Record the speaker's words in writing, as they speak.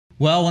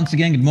Well, once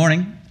again, good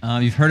morning.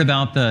 You've heard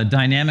about the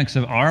dynamics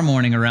of our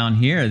morning around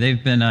here.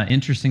 They've been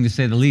interesting to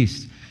say the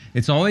least.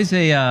 It's always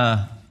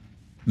a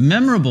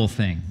memorable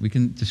thing, we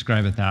can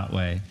describe it that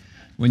way,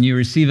 when you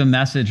receive a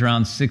message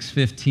around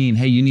 6:15,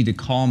 hey, you need to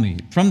call me,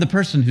 from the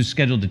person who's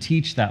scheduled to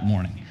teach that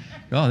morning.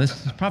 Oh,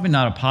 this is probably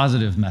not a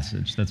positive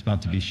message that's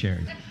about to be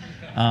shared.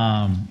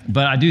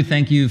 But I do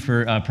thank you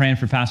for praying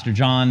for Pastor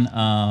John.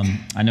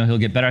 I know he'll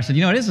get better. I said,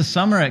 it is a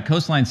summer at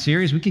Coastline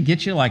series. We could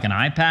get you like an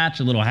eye patch,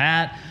 a little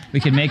hat. We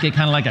could make it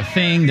kind of like a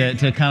thing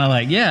to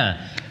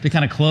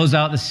kind of close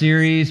out the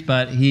series.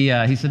 But he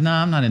said, no,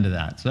 I'm not into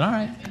that. I said, all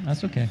right,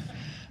 that's okay.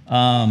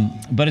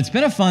 But it's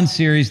been a fun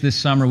series this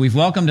summer. We've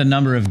welcomed a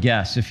number of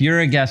guests. If you're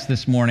a guest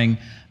this morning,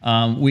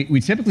 we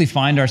typically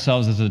find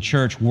ourselves as a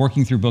church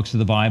working through books of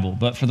the Bible.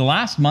 But for the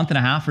last month and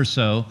a half or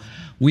so,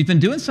 we've been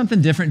doing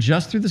something different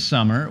just through the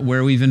summer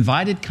where we've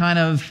invited kind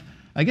of,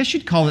 I guess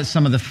you'd call it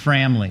some of the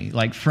family,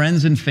 like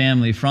friends and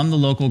family from the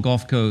local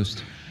Gulf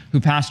Coast who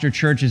pastor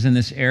churches in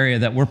this area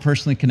that we're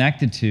personally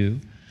connected to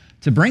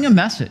bring a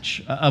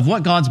message of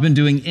what God's been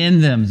doing in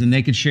them, and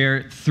they could share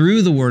it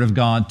through the Word of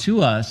God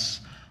to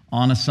us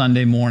on a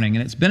Sunday morning.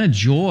 And it's been a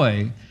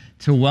joy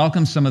to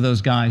welcome some of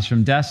those guys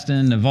from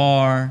Destin,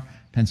 Navarre,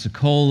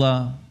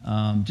 Pensacola.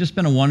 Just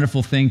been a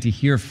wonderful thing to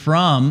hear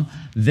from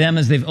them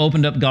as they've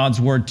opened up God's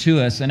Word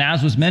to us. And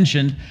as was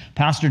mentioned,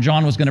 Pastor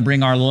John was going to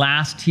bring our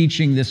last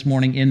teaching this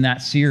morning in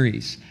that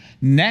series.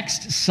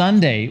 Next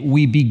Sunday,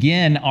 we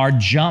begin our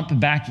jump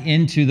back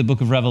into the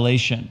book of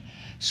Revelation.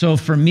 So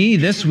for me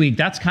this week,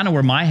 that's kind of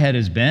where my head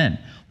has been,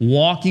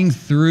 walking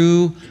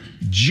through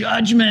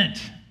judgment.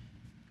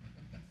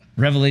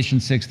 Revelation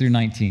 6 through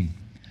 19.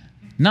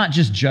 Not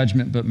just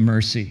judgment, but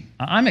mercy.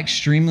 I'm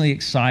extremely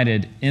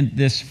excited in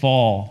this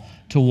fall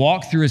to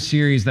walk through a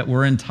series that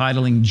we're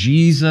entitling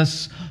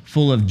Jesus,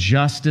 Full of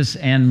Justice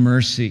and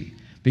Mercy,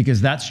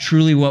 because that's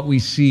truly what we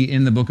see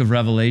in the book of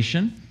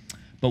Revelation.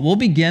 But we'll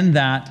begin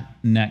that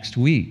next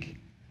week.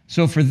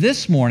 So for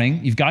this morning,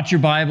 you've got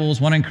your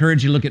Bibles. Want to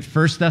encourage you to look at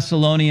 1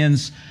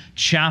 Thessalonians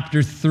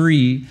chapter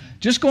 3.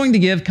 Just going to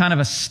give kind of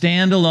a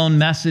standalone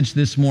message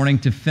this morning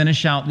to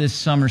finish out this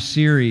summer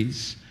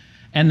series.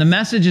 And the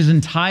message is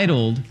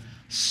entitled,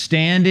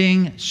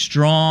 Standing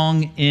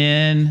Strong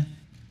in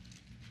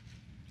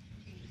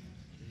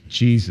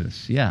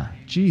Jesus. Yeah,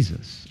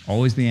 Jesus.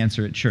 Always the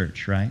answer at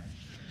church, right?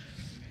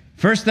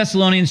 1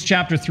 Thessalonians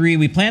chapter 3,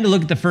 we plan to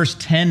look at the first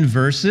 10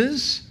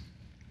 verses.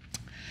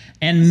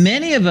 And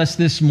many of us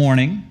this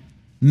morning,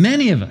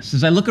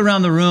 as I look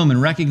around the room and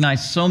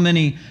recognize so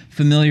many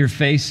familiar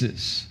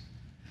faces,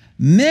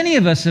 many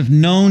of us have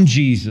known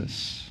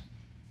Jesus,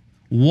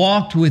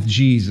 walked with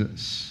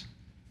Jesus,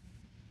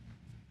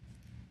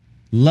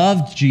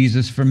 loved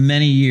Jesus for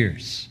many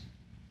years.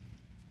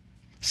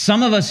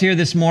 Some of us here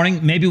this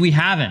morning, maybe we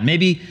haven't.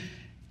 Maybe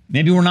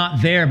we're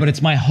not there, but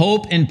it's my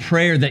hope and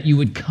prayer that you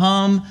would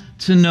come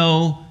to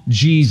know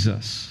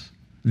Jesus,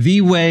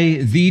 the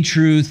way, the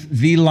truth,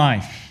 the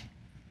life,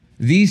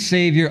 the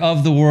Savior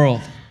of the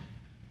world,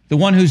 the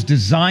one who's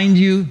designed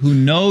you, who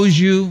knows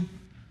you,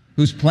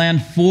 who's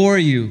planned for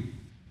you,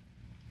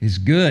 is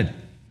good.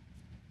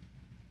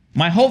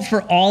 My hope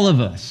for all of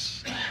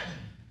us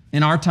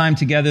in our time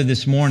together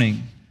this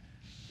morning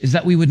is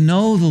that we would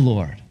know the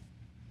Lord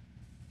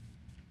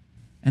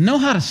and know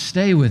how to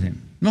stay with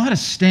Him, know how to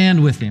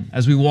stand with Him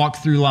as we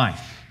walk through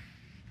life.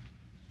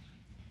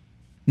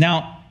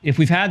 Now, if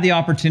we've had the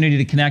opportunity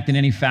to connect in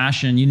any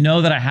fashion, you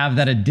know that I have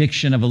that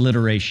addiction of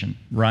alliteration,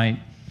 right?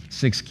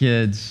 6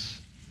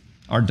 kids.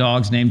 Our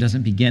dog's name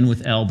doesn't begin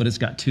with L, but it's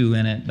got 2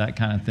 in it, that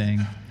kind of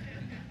thing.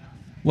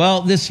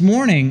 Well, this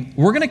morning,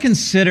 we're going to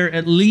consider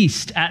at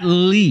least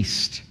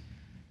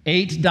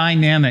 8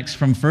 dynamics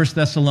from 1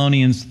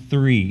 Thessalonians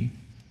 3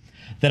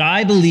 that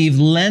I believe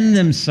lend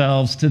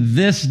themselves to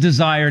this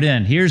desired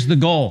end. Here's the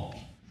goal.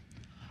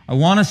 I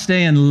want to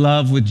stay in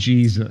love with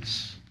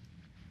Jesus.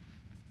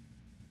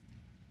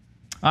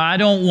 I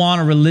don't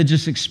want a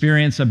religious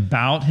experience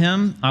about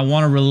Him. I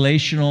want a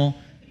relational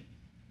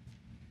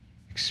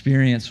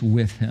experience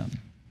with Him.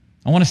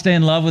 I want to stay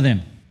in love with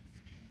Him.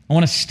 I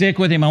want to stick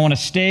with Him. I want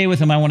to stay with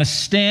Him. I want to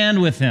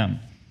stand with Him.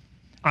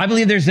 I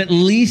believe there's at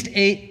least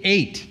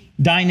eight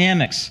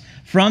dynamics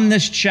from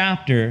this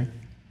chapter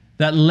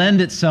that lend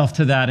itself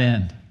to that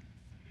end.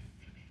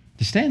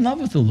 To stay in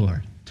love with the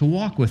Lord, to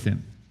walk with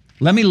Him.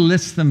 Let me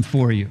list them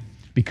for you.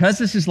 Because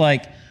this is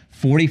like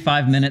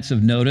 45 minutes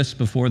of notice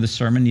before the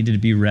sermon needed to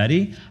be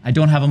ready, I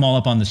don't have them all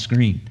up on the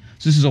screen.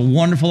 So this is a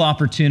wonderful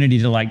opportunity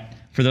to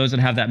for those that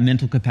have that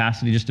mental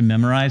capacity just to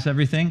memorize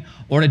everything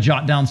or to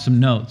jot down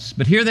some notes.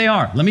 But here they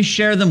are. Let me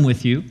share them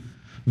with you.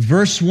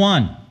 Verse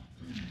 1,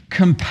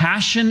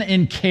 compassion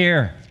and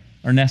care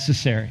are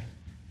necessary.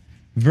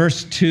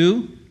 Verse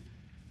 2,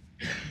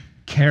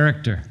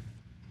 character.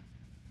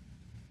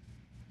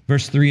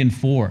 Verse 3 and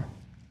 4,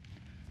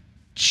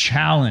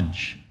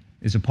 challenge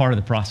is a part of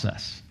the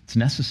process. It's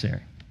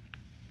necessary.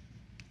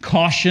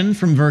 Caution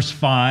from verse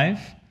 5,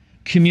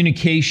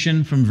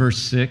 communication from verse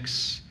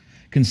 6,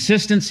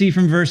 consistency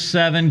from verse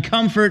 7,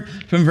 comfort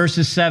from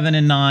verses 7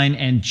 and 9,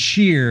 and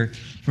cheer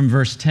from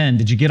verse 10.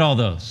 Did you get all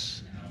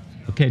those?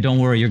 Okay, don't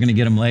worry, you're going to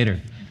get them later.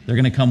 They're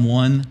going to come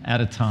one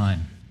at a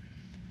time.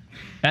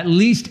 At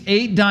least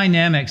 8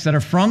 dynamics that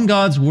are from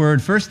God's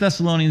Word, 1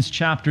 Thessalonians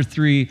chapter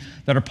 3,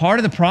 that are part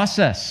of the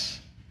process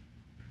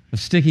of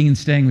sticking and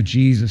staying with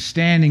Jesus,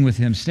 standing with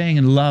Him, staying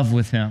in love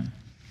with Him.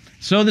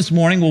 So this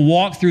morning, we'll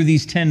walk through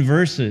these 10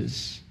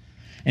 verses.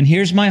 And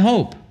here's my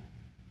hope,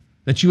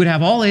 that you would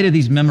have all 8 of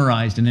these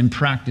memorized and in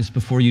practice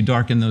before you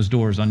darken those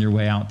doors on your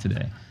way out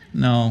today.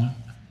 No.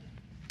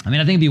 I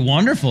think it'd be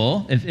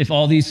wonderful if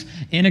all these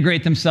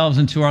integrate themselves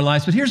into our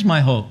lives, but here's my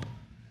hope.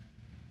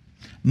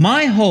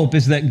 My hope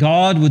is that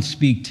God would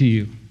speak to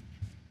you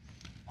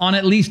on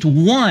at least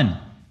one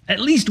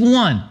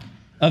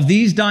of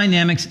these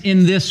dynamics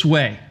in this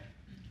way.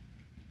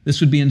 This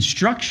would be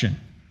instruction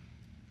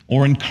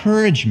or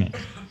encouragement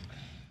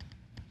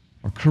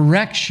or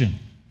correction,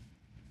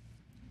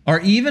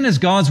 or even, as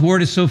God's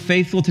Word is so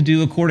faithful to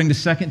do according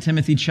to 2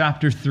 Timothy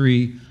chapter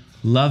 3,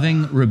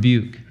 loving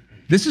rebuke.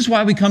 This is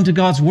why we come to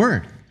God's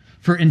Word,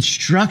 for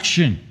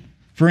instruction,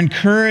 for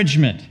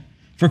encouragement,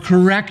 for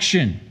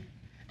correction,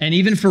 and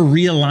even for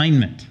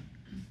realignment.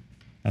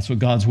 That's what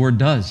God's Word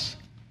does.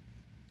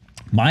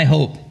 My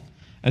hope,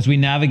 as we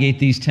navigate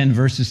these 10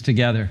 verses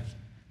together,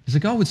 is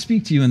that God would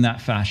speak to you in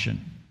that fashion.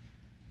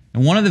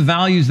 And one of the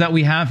values that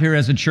we have here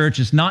as a church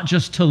is not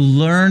just to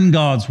learn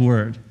God's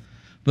Word,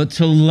 but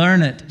to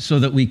learn it so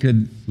that we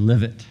could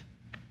live it.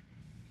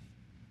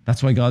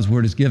 That's why God's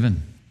Word is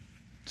given,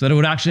 so that it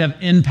would actually have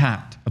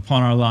impact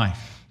upon our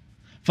life.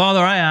 Father,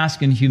 I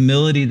ask in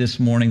humility this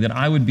morning that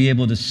I would be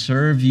able to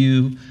serve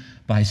you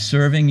by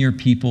serving your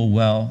people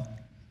well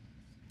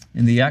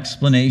in the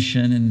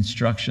explanation and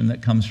instruction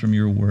that comes from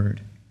your Word.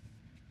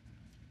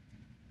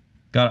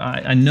 God,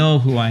 I know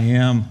who I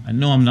am. I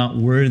know I'm not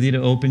worthy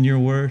to open your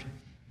Word.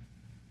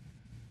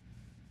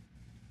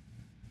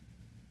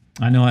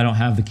 I know I don't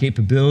have the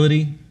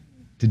capability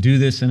to do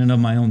this in and of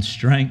my own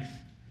strength.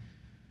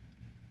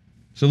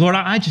 So Lord,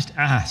 I just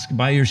ask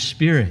by your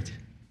Spirit,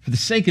 for the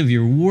sake of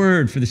your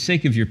Word, for the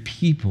sake of your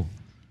people,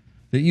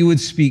 that you would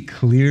speak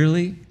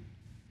clearly,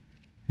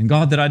 and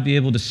God, that I'd be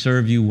able to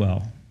serve you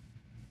well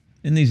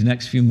in these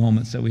next few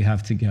moments that we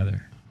have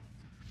together.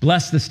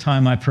 Bless this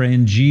time, I pray,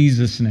 in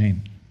Jesus'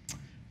 name.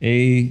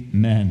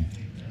 Amen.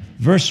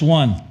 Verse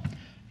 1.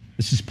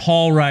 This is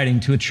Paul writing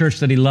to a church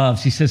that he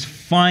loves. He says,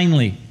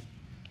 finally,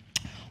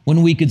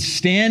 when we could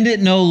stand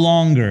it no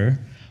longer,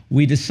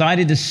 we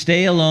decided to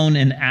stay alone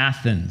in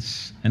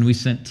Athens, and we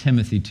sent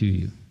Timothy to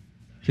you.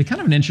 So kind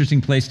of an interesting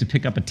place to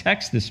pick up a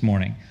text this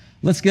morning.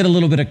 Let's get a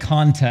little bit of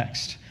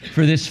context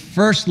for this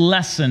first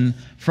lesson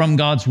from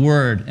God's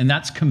Word, and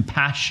that's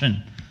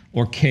compassion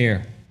or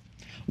care.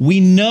 We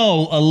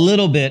know a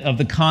little bit of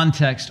the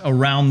context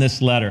around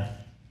this letter.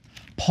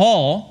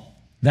 Paul,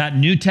 that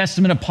New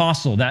Testament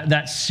apostle,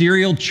 that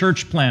serial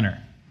church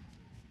planner,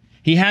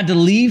 he had to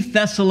leave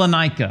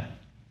Thessalonica,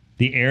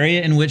 the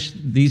area in which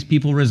these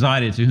people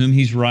resided, to whom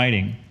he's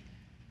writing,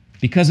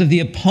 because of the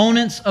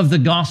opponents of the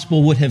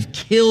gospel would have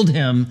killed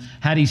him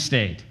had he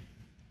stayed.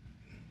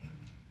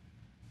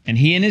 And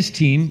he and his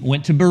team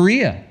went to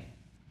Berea,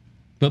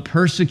 but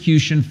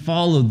persecution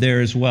followed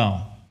there as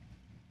well.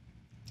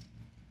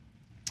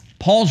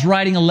 Paul's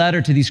writing a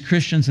letter to these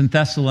Christians in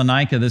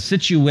Thessalonica. The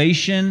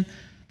situation,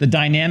 the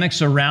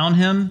dynamics around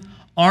him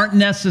aren't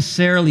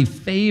necessarily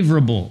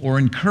favorable or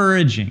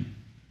encouraging.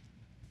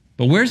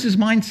 But where's his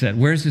mindset?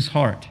 Where's his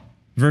heart?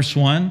 Verse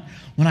 1,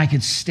 when I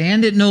could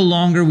stand it no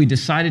longer, we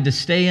decided to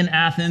stay in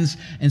Athens,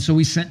 and so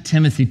we sent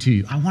Timothy to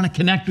you. I want to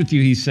connect with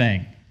you, he's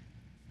saying.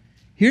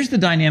 Here's the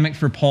dynamic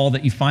for Paul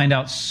that you find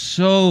out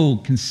so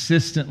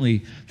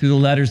consistently through the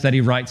letters that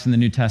he writes in the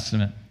New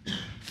Testament.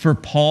 For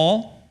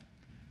Paul,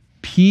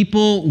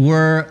 people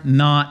were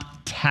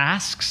not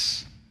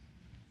tasks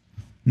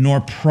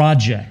nor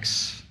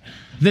projects.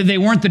 They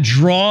weren't the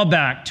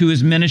drawback to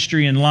his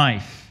ministry in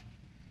life,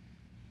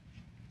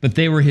 but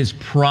they were his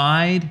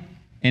pride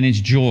and his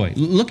joy.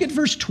 Look at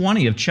verse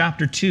 20 of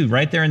chapter 2,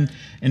 right there in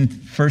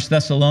 1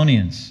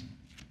 Thessalonians.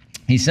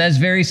 He says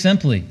very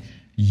simply,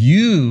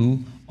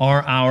 you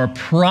are our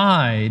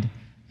pride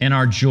and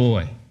our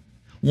joy.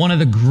 One of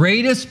the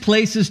greatest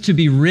places to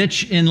be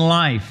rich in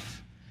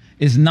life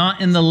is not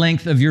in the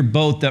length of your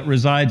boat that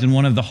resides in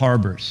one of the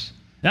harbors.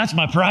 That's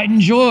my pride and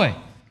joy.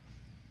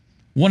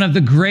 One of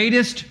the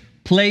greatest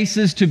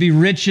places to be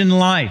rich in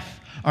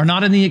life are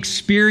not in the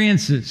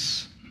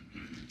experiences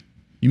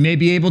you may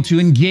be able to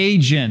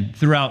engage in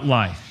throughout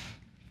life.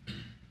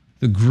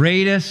 The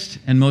greatest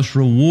and most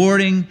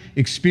rewarding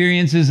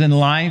experiences in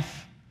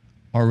life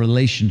are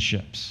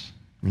relationships.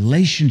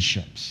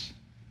 Relationships.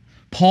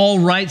 Paul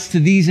writes to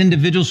these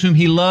individuals whom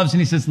he loves,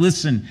 and he says,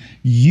 listen,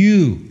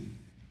 you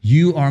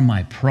are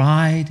my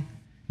pride.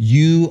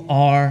 You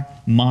are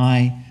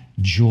my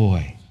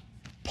joy.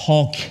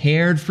 Paul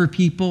cared for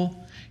people.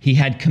 He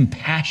had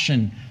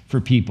compassion for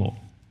people.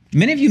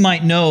 Many of you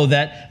might know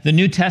that the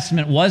New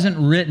Testament wasn't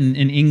written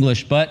in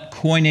English, but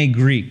Koine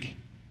Greek.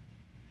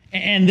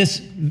 And this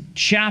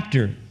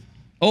chapter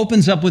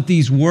opens up with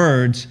these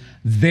words,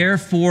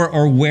 therefore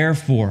or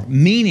wherefore,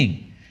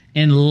 meaning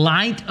in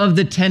light of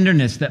the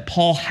tenderness that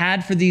Paul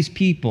had for these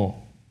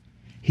people,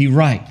 he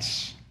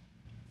writes.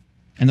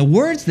 And the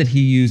words that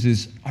he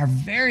uses are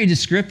very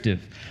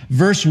descriptive.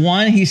 Verse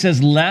 1, he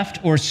says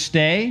left or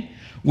stay,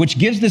 which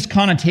gives this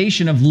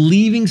connotation of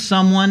leaving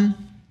someone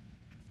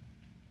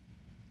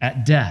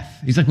at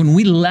death. He's like, when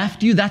we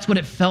left you, that's what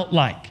it felt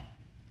like.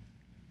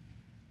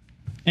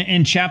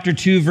 In chapter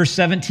 2, verse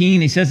 17,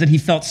 he says that he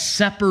felt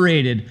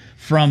separated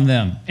from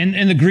them. And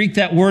in the Greek,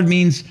 that word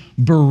means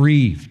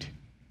bereaved.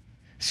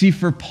 See,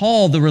 for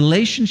Paul, the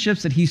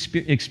relationships that he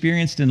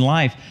experienced in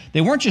life,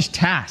 they weren't just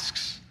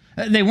tasks.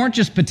 They weren't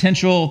just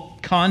potential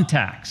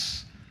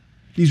contacts.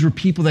 These were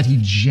people that he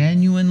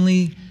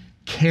genuinely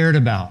cared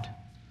about.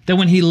 That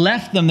when he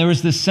left them, there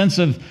was this sense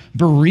of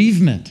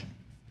bereavement,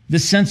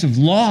 this sense of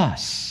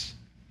loss.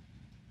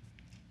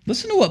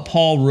 Listen to what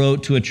Paul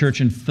wrote to a church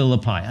in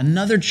Philippi,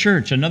 another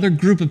church, another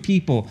group of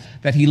people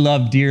that he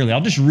loved dearly.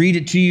 I'll just read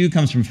it to you. It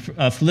comes from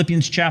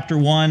Philippians chapter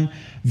 1,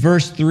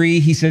 verse 3.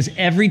 He says,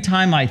 every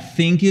time I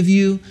think of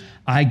you,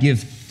 I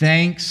give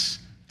thanks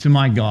to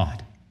my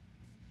God.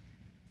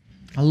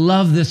 I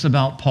love this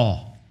about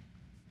Paul,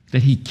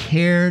 that he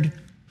cared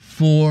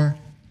for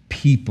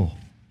people.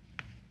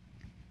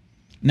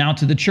 Now,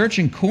 to the church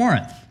in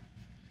Corinth,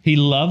 he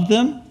loved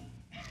them,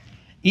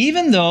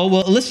 even though,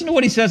 well, listen to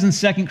what he says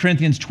in 2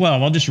 Corinthians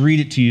 12. I'll just read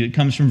it to you. It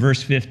comes from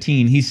verse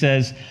 15. He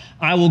says,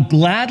 I will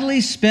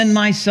gladly spend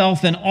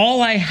myself and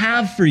all I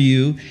have for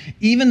you,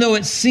 even though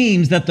it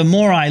seems that the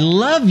more I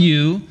love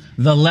you,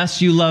 the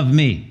less you love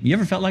me. You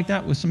ever felt like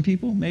that with some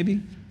people, maybe?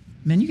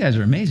 Man, you guys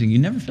are amazing. You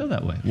never feel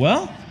that way.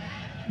 Well,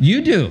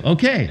 you do.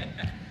 Okay.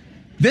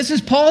 This is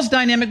Paul's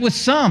dynamic with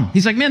some.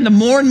 He's like, man, the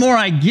more and more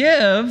I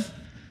give,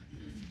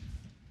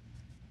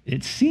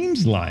 it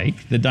seems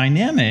like the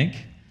dynamic,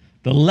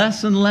 the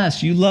less and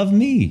less you love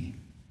me.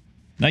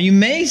 Now, you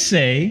may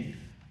say,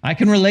 I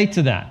can relate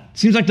to that. It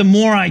seems like the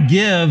more I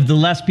give, the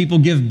less people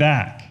give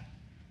back.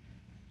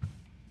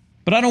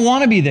 But I don't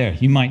want to be there,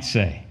 you might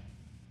say.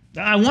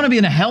 I want to be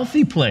in a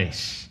healthy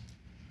place.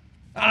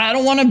 I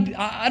don't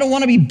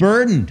want to be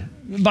burdened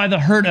by the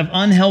hurt of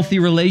unhealthy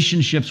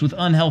relationships with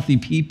unhealthy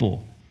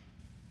people.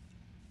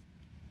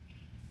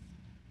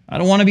 I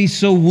don't want to be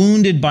so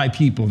wounded by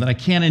people that I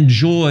can't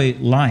enjoy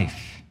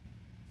life.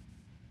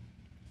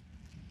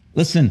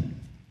 Listen,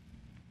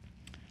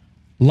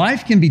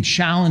 life can be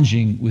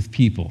challenging with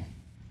people.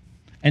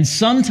 And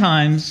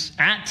sometimes,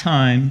 at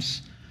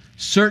times,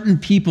 certain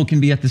people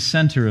can be at the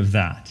center of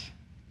that.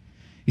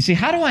 You say,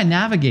 how do I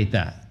navigate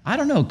that? I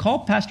don't know. Call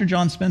Pastor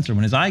John Spencer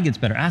when his eye gets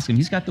better. Ask him.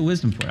 He's got the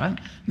wisdom for it.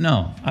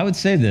 No, I would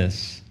say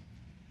this.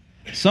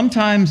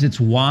 Sometimes it's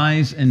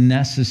wise and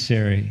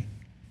necessary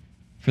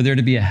for there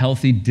to be a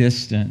healthy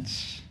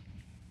distance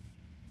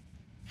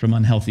from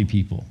unhealthy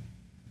people.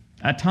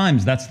 At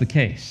times, that's the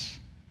case.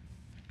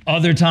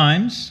 Other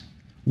times,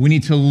 we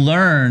need to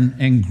learn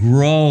and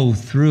grow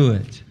through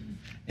it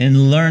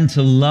and learn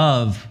to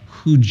love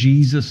who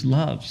Jesus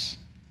loves.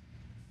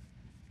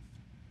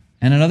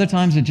 And at other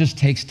times, it just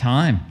takes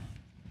time,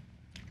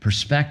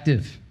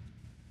 perspective,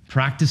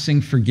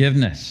 practicing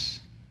forgiveness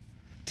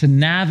to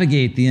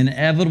navigate the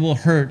inevitable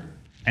hurt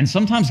and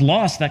sometimes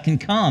loss that can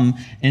come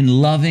in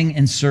loving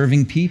and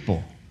serving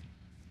people.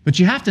 But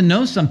you have to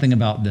know something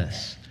about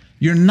this.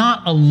 You're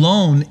not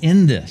alone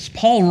in this.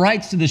 Paul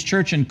writes to this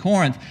church in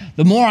Corinth,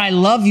 the more I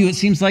love you, it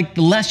seems like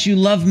the less you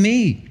love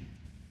me.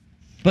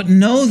 But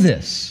know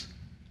this,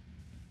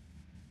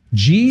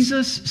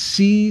 Jesus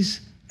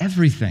sees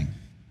everything.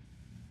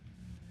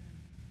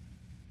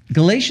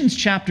 Galatians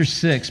chapter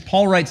 6,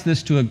 Paul writes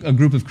this to a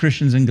group of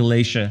Christians in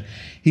Galatia.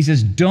 He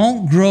says,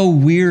 don't grow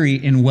weary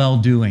in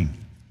well-doing.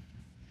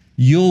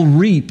 You'll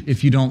reap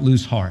if you don't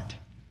lose heart.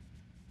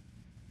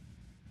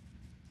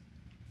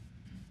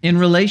 In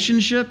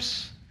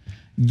relationships,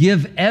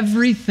 give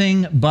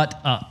everything but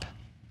up,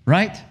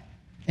 right?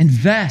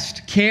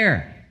 Invest,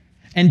 care,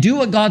 and do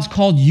what God's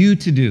called you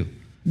to do.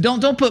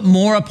 Don't put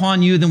more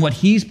upon you than what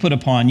he's put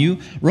upon you.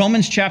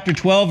 Romans chapter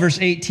 12, verse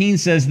 18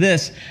 says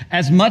this,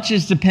 as much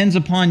as depends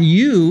upon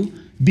you,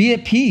 be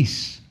at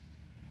peace.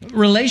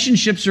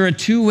 Relationships are a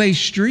two-way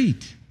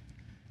street.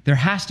 There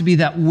has to be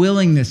that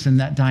willingness and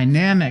that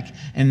dynamic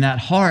and that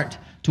heart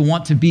to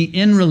want to be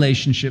in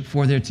relationship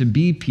for there to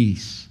be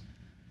peace.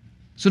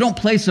 So don't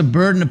place a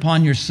burden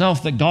upon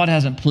yourself that God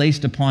hasn't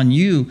placed upon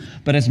you,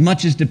 but as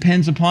much as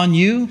depends upon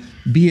you,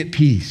 be at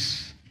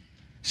peace.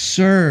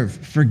 Serve,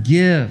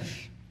 forgive.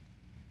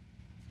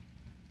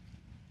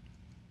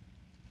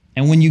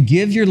 And when you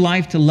give your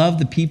life to love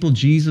the people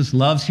Jesus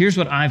loves, here's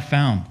what I've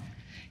found.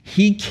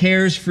 He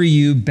cares for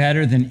you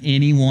better than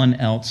anyone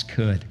else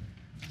could.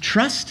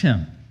 Trust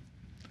him.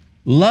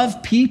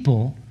 Love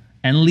people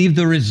and leave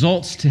the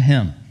results to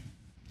him.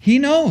 He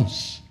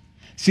knows.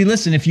 See,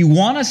 listen, if you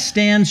want to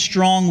stand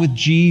strong with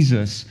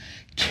Jesus,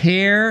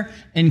 care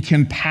and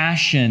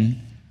compassion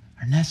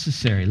are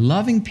necessary.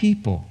 Loving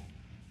people.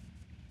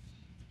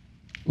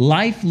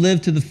 Life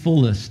lived to the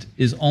fullest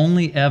is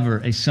only ever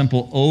a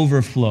simple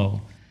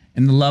overflow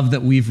in the love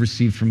that we've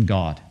received from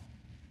God.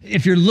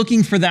 If you're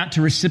looking for that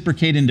to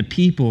reciprocate into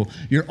people,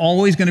 you're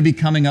always going to be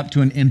coming up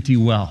to an empty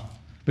well.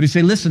 But you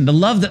say, listen, the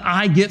love that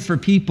I get for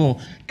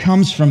people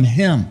comes from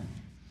him.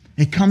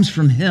 It comes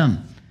from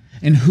him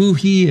and who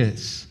he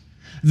is.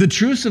 The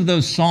truths of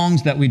those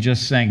songs that we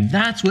just sang,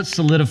 that's what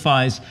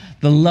solidifies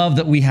the love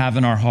that we have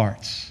in our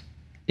hearts.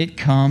 It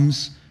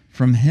comes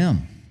from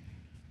him.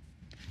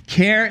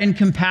 Care and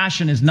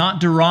compassion is not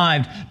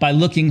derived by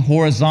looking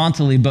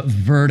horizontally, but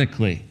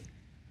vertically.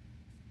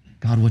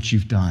 God, what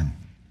you've done,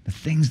 the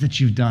things that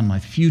you've done, my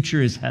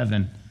future is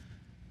heaven.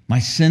 My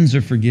sins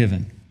are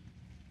forgiven.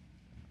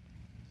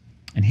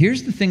 And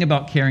here's the thing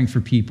about caring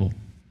for people,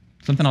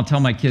 something I'll tell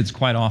my kids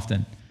quite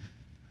often.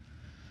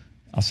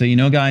 I'll say,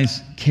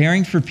 guys,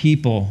 caring for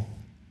people,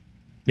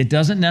 it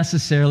doesn't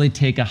necessarily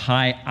take a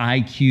high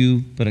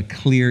IQ, but a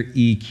clear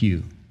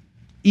EQ.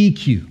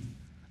 EQ,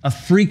 a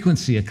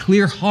frequency, a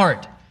clear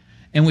heart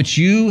in which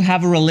you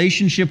have a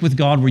relationship with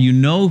God where you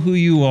know who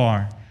you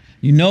are,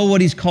 you know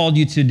what he's called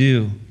you to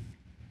do,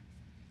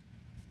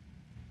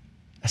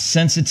 a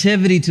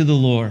sensitivity to the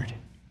Lord,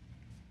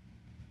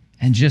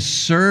 and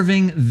just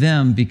serving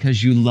them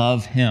because you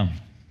love him.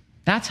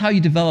 That's how you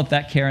develop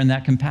that care and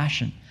that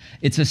compassion.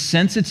 It's a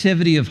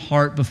sensitivity of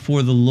heart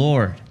before the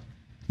Lord.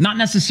 Not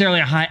necessarily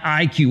a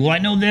high IQ. Well, I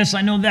know this,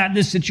 I know that,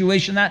 this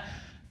situation, that.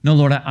 No,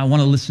 Lord, I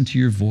want to listen to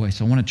your voice.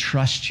 I want to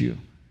trust you.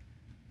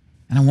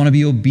 And I want to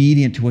be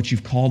obedient to what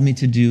you've called me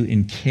to do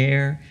in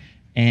care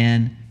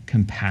and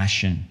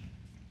compassion.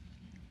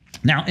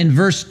 Now, in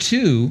verse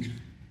 2,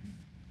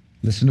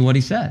 listen to what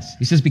he says.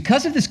 He says,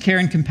 because of this care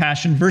and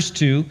compassion, verse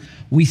 2,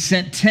 we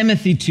sent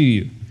Timothy to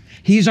you.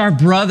 He's our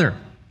brother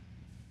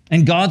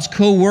and God's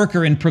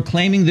co-worker in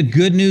proclaiming the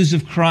good news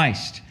of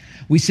Christ.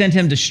 We sent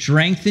him to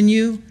strengthen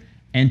you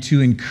and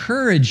to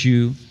encourage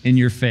you in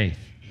your faith.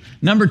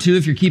 Number 2,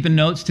 if you're keeping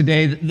notes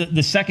today,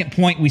 the second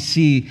point we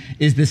see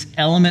is this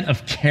element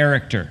of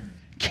character.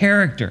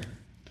 Character.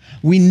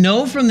 We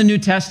know from the New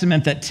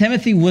Testament that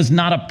Timothy was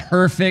not a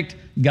perfect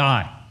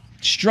guy.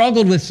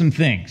 Struggled with some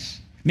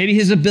things. Maybe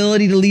his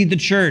ability to lead the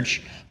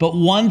church. But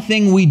one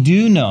thing we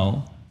do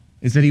know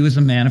is that he was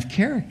a man of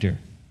character.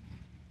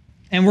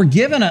 And we're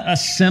given a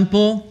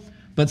simple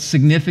but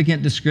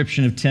significant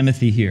description of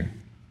Timothy here.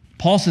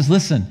 Paul says,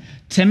 listen,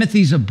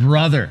 Timothy's a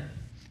brother.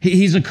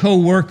 He's a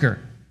co-worker,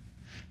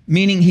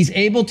 meaning he's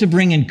able to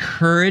bring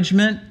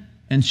encouragement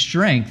and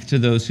strength to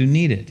those who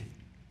need it.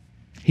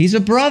 He's a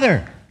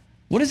brother.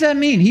 What does that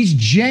mean? He's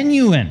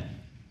genuine.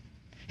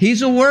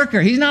 He's a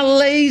worker. He's not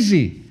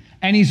lazy.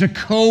 And he's a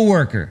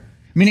co-worker,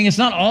 meaning it's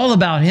not all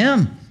about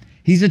him.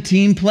 He's a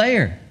team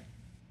player.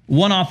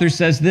 One author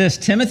says this,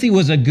 Timothy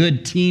was a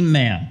good team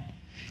man.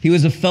 He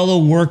was a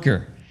fellow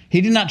worker. He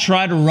did not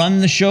try to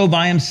run the show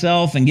by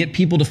himself and get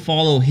people to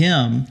follow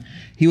him.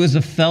 He was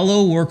a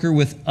fellow worker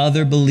with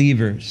other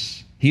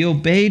believers. He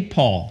obeyed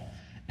Paul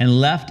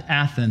and left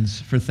Athens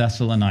for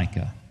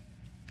Thessalonica.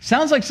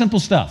 Sounds like simple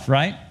stuff,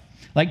 right?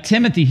 Like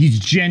Timothy, he's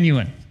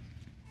genuine.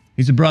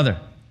 He's a brother,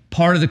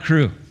 part of the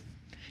crew.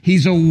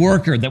 He's a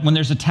worker that when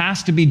there's a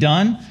task to be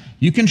done,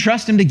 you can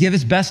trust him to give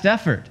his best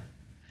effort.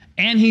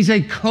 And he's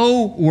a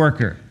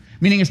co-worker,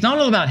 meaning it's not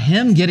all about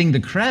him getting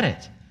the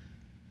credit.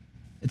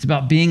 It's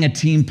about being a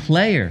team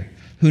player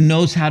who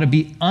knows how to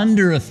be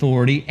under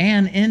authority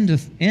and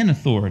in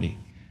authority.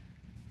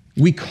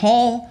 We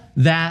call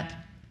that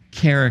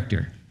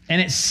character. And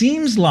it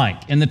seems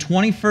like in the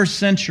 21st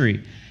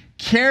century,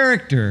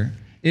 character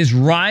is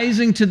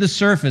rising to the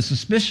surface,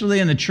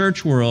 especially in the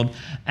church world,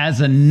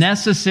 as a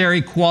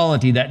necessary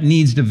quality that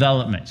needs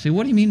development. So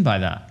what do you mean by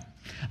that?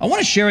 I want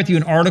to share with you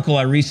an article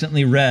I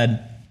recently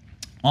read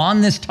on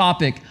this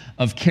topic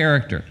of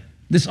character.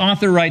 This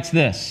author writes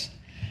this,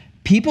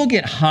 people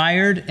get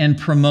hired and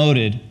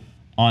promoted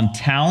on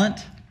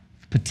talent,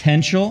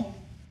 potential,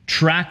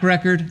 track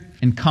record,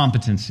 and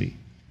competency.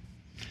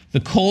 The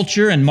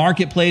culture and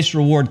marketplace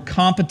reward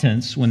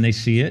competence when they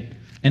see it,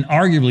 and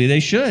arguably they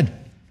should.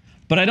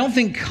 But I don't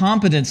think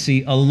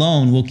competency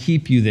alone will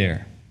keep you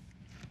there.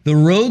 The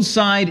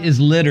roadside is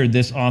littered,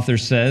 this author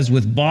says,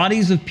 with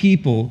bodies of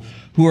people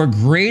who are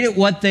great at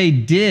what they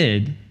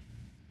did,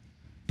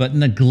 but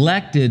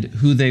neglected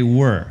who they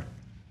were.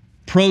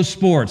 Pro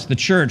sports, the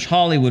church,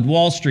 Hollywood,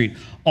 Wall Street,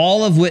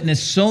 all have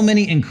witnessed so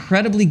many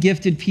incredibly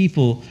gifted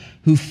people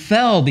who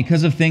fell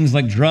because of things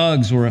like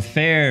drugs or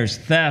affairs,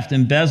 theft,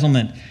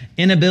 embezzlement,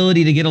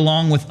 inability to get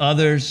along with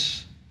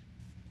others.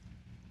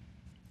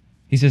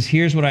 He says,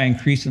 here's what I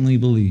increasingly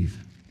believe.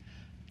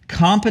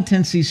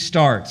 Competency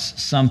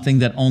starts something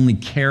that only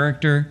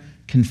character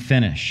can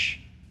finish.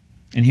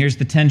 And here's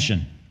the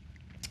tension.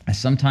 I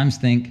sometimes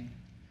think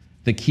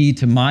the key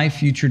to my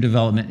future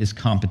development is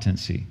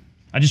competency.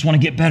 I just want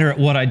to get better at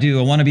what I do.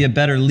 I want to be a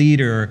better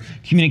leader, or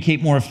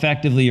communicate more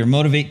effectively, or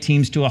motivate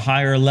teams to a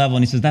higher level.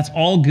 And he says, that's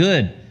all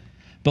good.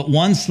 But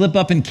one slip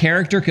up in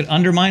character could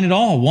undermine it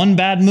all. One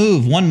bad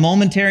move, one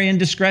momentary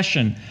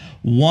indiscretion,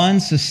 one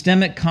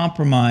systemic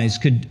compromise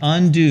could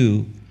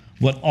undo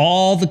what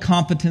all the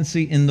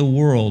competency in the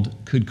world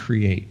could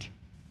create.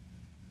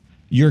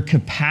 Your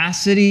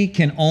capacity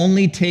can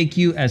only take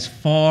you as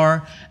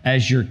far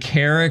as your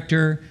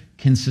character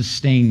can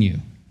sustain you.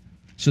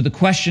 So the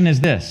question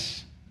is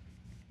this: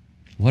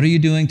 what are you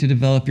doing to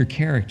develop your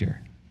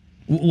character?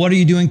 What are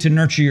you doing to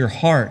nurture your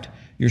heart,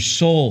 your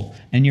soul,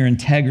 and your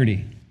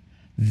integrity?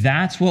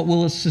 That's what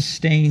will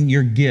sustain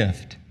your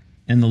gift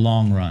in the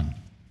long run.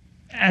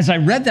 As I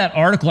read that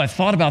article, I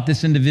thought about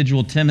this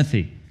individual,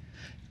 Timothy.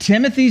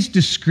 Timothy's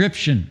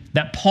description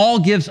that Paul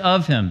gives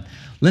of him,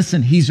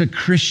 listen, he's a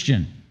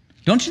Christian.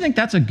 Don't you think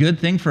that's a good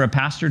thing for a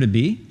pastor to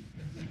be?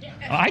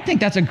 I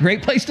think that's a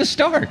great place to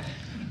start.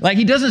 Like,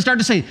 he doesn't start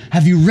to say,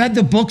 have you read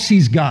the books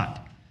he's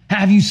got?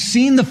 Have you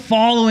seen the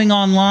following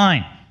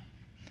online?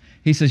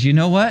 He says, you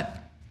know what?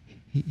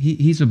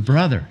 He's a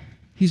brother.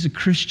 He's a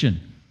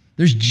Christian.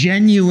 There's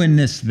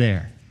genuineness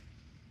there.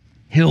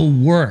 He'll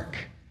work,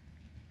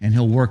 and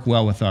he'll work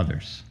well with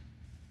others.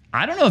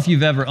 I don't know if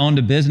you've ever owned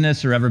a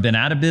business or ever been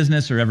at a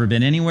business or ever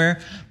been anywhere,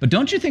 but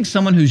don't you think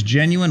someone who's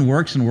genuine,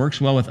 works, and works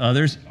well with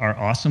others are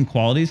awesome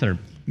qualities that are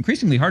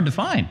increasingly hard to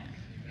find?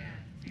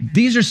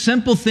 These are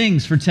simple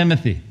things for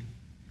Timothy,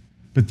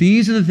 but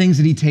these are the things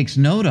that he takes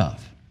note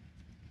of.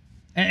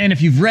 And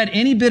if you've read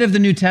any bit of the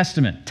New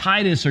Testament,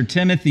 Titus or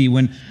Timothy,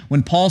 when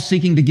Paul's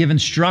seeking to give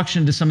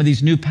instruction to some of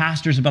these new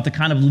pastors about the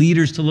kind of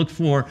leaders to look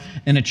for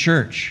in a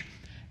church,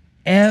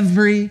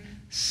 every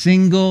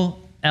single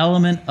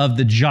element of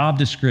the job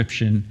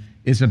description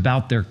is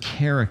about their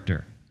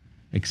character,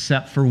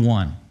 except for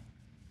one.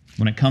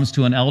 When it comes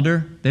to an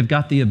elder, they've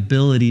got the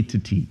ability to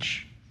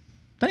teach.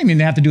 Doesn't mean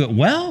they have to do it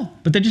well,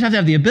 but they just have to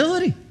have the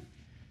ability.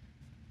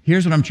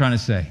 Here's what I'm trying to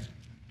say.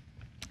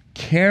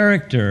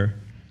 Character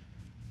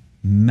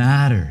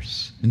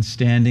matters in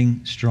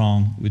standing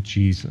strong with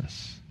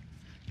Jesus.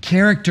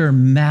 Character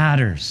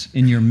matters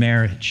in your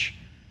marriage.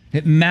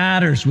 It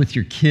matters with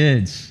your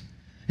kids.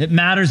 It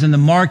matters in the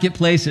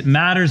marketplace. It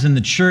matters in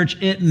the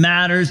church. It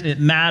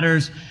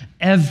matters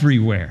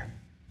everywhere.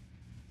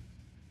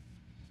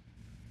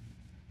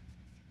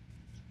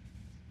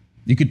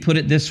 You could put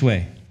it this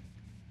way.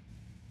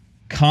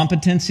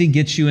 Competency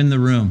gets you in the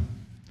room,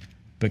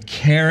 but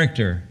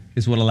character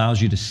is what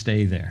allows you to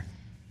stay there.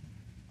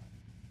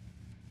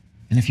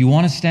 And if you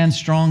want to stand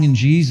strong in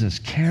Jesus,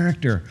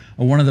 character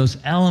are one of those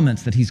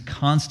elements that he's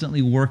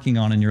constantly working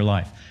on in your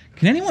life.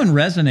 Can anyone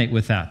resonate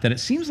with that? That it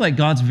seems like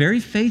God's very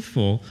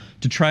faithful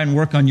to try and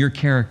work on your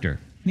character.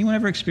 Anyone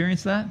ever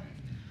experienced that?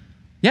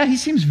 Yeah, he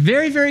seems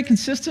very, very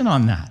consistent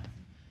on that.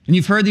 And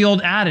you've heard the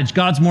old adage,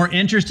 God's more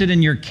interested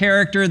in your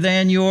character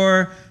than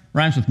your,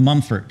 rhymes with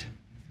Mumford.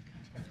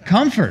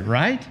 Comfort,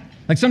 right?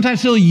 Like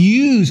sometimes he'll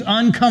use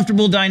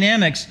uncomfortable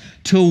dynamics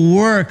to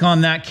work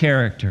on that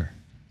character.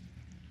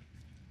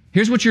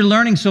 Here's what you're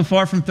learning so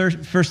far from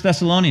 1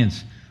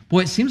 Thessalonians.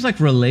 Boy, it seems like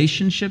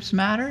relationships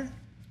matter.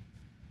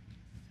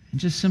 And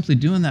just simply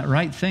doing that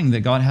right thing that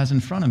God has in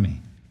front of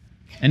me.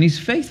 And he's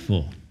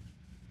faithful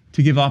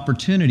to give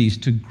opportunities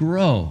to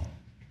grow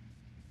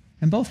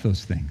in both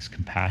those things,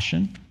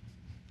 compassion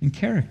and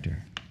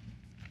character.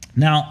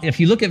 Now, if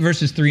you look at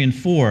verses 3 and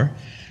 4,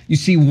 you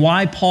see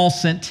why Paul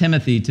sent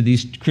Timothy to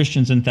these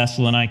Christians in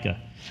Thessalonica.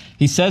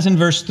 He says in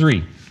verse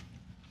 3,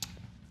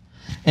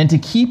 and to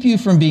keep you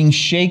from being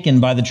shaken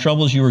by the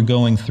troubles you are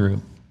going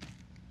through.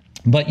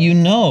 But you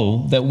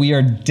know that we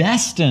are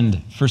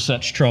destined for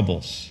such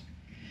troubles.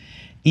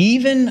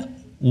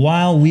 Even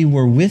while we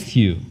were with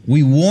you,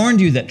 we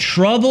warned you that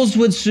troubles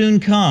would soon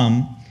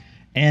come,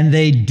 and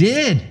they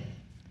did,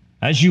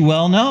 as you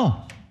well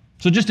know.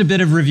 So just a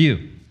bit of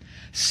review.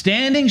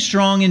 Standing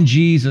strong in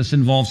Jesus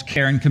involves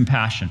care and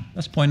compassion.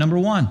 That's point number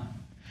 1.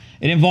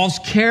 It involves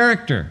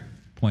character.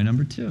 Point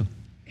number 2.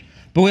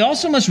 But we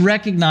also must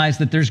recognize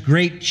that there's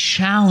great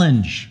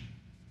challenge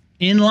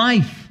in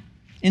life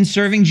in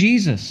serving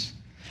Jesus.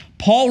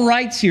 Paul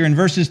writes here in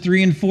verses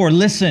 3 and 4,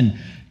 listen,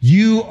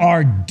 you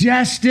are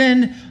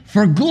destined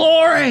for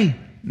glory.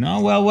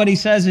 No, well, what he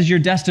says is you're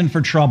destined for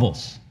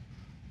troubles.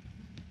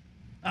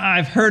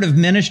 I've heard of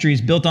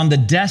ministries built on the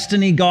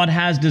destiny God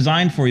has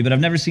designed for you, but I've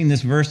never seen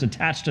this verse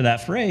attached to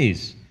that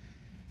phrase.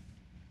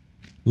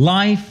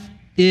 Life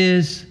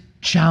is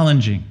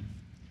challenging.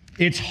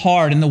 It's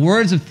hard. In the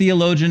words of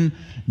theologian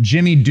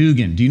Jimmy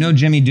Dugan, do you know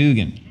Jimmy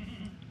Dugan?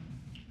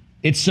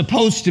 It's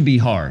supposed to be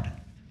hard.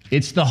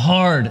 It's the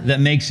hard that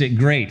makes it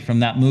great, from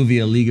that movie,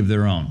 A League of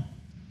Their Own.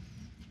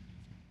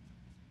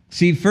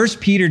 See, 1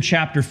 Peter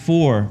chapter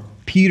 4,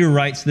 Peter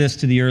writes this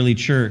to the early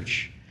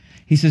church.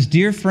 He says,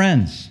 dear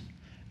friends,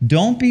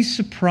 don't be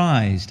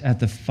surprised at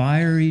the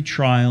fiery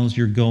trials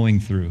you're going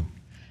through,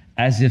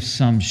 as if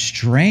some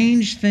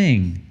strange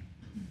thing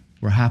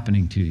were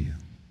happening to you.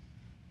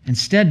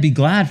 Instead, be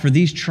glad, for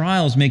these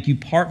trials make you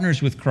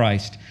partners with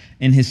Christ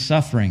in his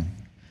suffering,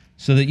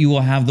 so that you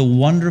will have the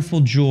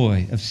wonderful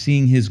joy of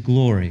seeing his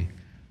glory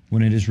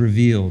when it is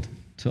revealed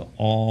to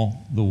all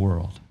the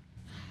world.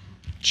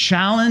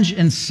 Challenge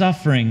and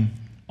suffering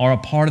are a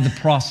part of the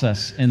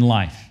process in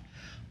life.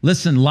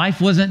 Listen, life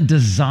wasn't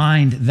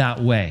designed that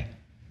way.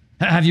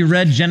 Have you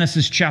read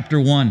Genesis chapter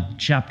 1,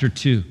 chapter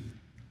 2?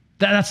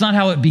 That's not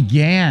how it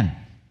began.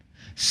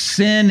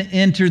 Sin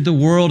entered the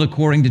world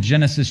according to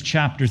Genesis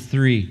chapter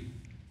 3.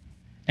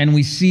 And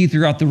we see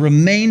throughout the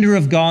remainder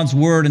of God's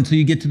word until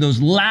you get to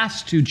those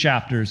last 2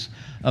 chapters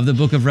of the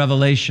book of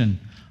Revelation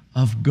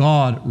of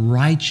God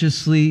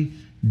righteously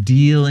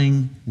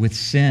dealing with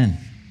sin.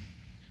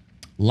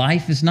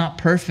 Life is not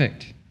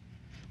perfect.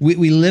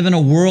 We live in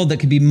a world that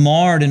could be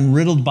marred and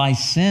riddled by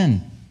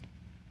sin.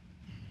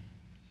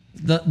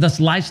 Thus,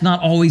 life's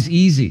not always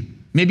easy.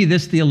 Maybe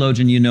this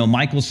theologian you know,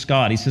 Michael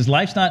Scott, he says,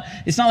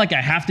 it's not like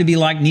I have to be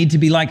like, need to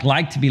be like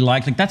to be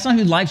like. Like, that's not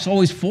who life's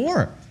always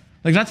for.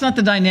 Like, that's not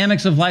the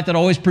dynamics of life that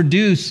always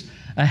produce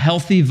a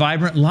healthy,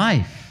 vibrant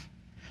life.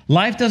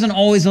 Life doesn't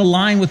always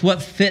align with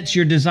what fits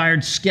your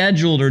desired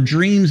schedule or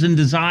dreams and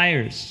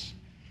desires.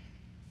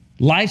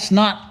 Life's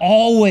not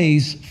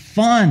always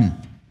fun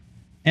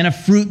and a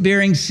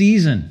fruit-bearing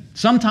season.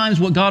 Sometimes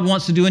what God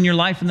wants to do in your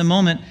life in the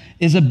moment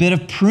is a bit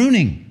of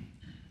pruning.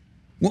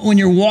 When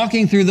you're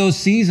walking through those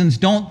seasons,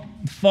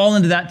 don't fall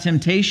into that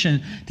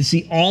temptation to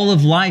see all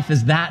of life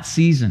as that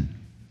season.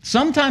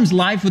 Sometimes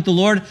life with the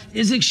Lord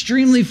is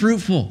extremely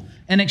fruitful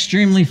and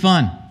extremely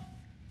fun.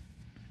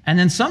 And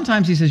then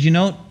sometimes he says,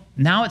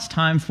 now it's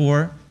time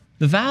for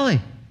the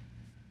valley.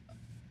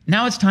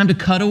 Now it's time to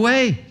cut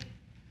away.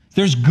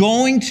 There's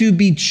going to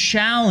be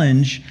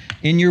challenge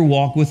in your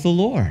walk with the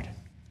Lord.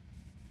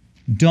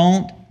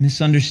 Don't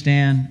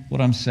misunderstand what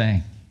I'm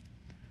saying.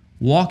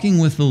 Walking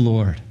with the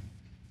Lord.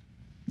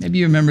 Maybe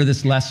you remember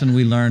this lesson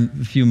we learned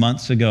a few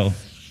months ago.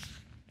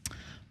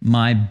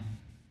 My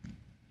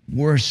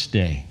worst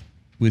day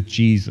with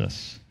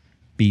Jesus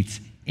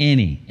beats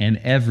any and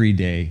every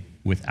day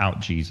without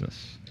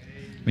Jesus.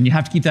 And you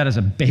have to keep that as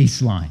a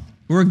baseline.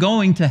 We're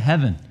going to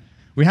heaven.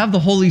 We have the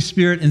Holy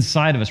Spirit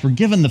inside of us. We're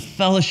given the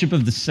fellowship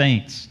of the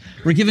saints.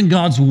 We're given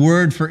God's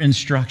word for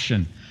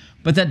instruction.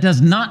 But that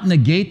does not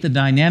negate the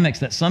dynamics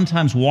that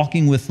sometimes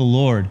walking with the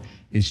Lord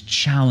is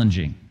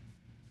challenging.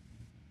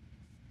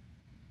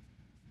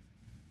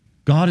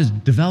 God is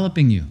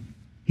developing you.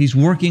 He's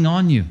working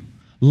on you.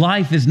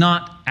 Life is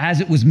not as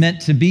it was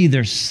meant to be.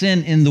 There's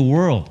sin in the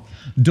world.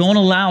 Don't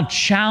allow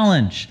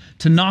challenge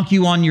to knock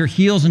you on your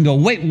heels and go,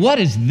 wait, what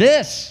is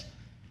this?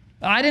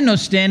 I didn't know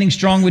standing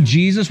strong with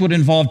Jesus would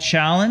involve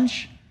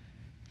challenge.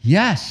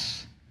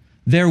 Yes,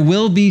 there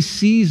will be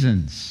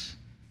seasons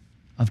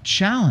of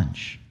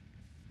challenge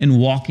in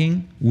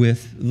walking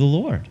with the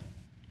Lord.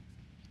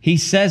 He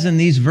says in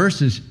these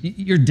verses,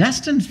 you're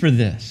destined for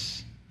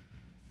this.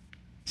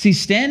 See,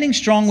 standing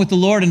strong with the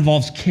Lord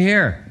involves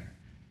care,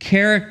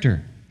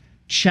 character,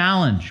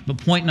 challenge. But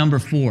point number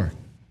 4,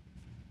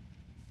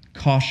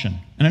 caution.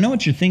 And I know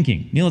what you're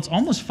thinking. Neil, it's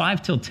almost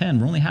 5 till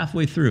 10. We're only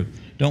halfway through.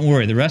 Don't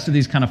worry. The rest of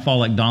these kind of fall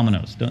like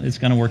dominoes. It's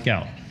going to work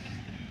out.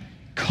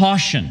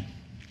 Caution.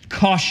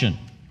 Caution.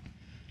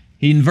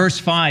 In verse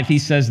 5, he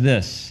says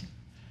this,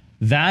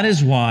 that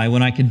is why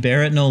when I could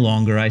bear it no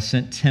longer, I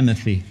sent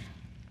Timothy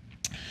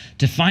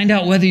to find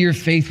out whether your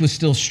faith was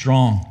still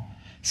strong.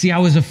 See, I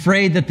was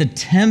afraid that the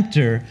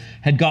tempter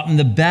had gotten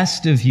the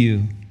best of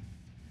you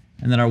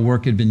and that our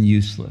work had been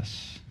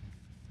useless.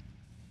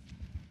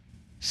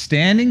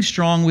 Standing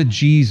strong with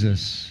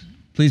Jesus,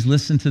 please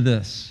listen to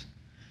this,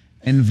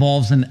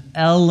 involves an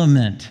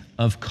element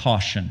of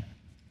caution.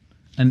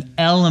 An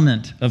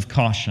element of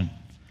caution.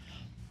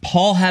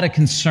 Paul had a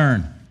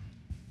concern.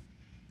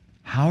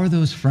 How are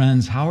those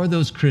friends, how are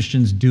those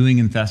Christians doing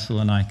in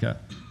Thessalonica?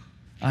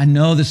 I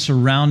know the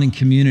surrounding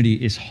community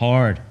is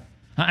hard.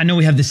 I know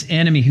we have this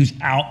enemy who's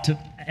out to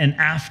and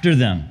after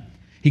them.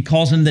 He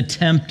calls him the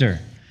tempter.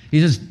 He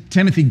says,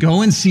 Timothy,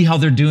 go and see how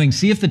they're doing.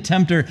 See if the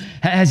tempter,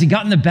 has he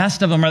gotten the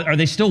best of them? Are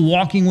they still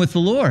walking with the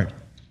Lord?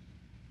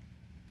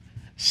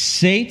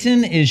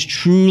 Satan is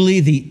truly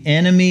the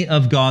enemy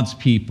of God's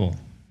people.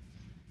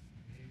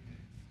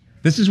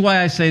 This is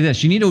why I say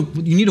this. You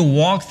need to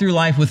walk through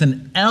life with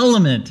an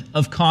element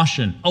of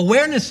caution,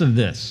 awareness of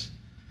this.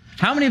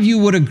 How many of you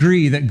would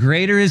agree that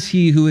greater is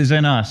he who is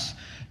in us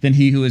than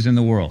he who is in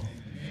the world?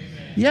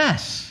 Amen.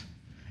 Yes.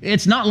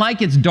 It's not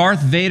like it's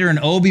Darth Vader and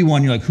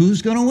Obi-Wan. You're like,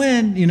 who's going to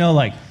win?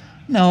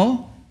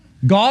 No.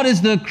 God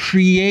is the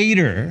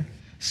creator.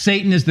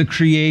 Satan is the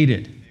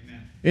created.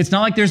 Amen. It's not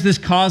like there's this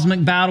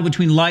cosmic battle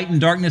between light and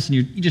darkness and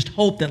you just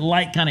hope that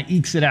light kind of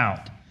ekes it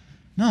out.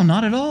 No,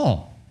 not at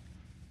all.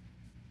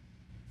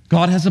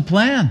 God has a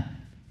plan.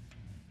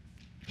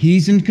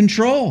 He's in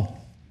control.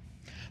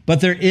 But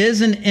there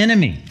is an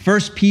enemy. 1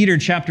 Peter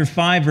chapter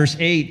 5, verse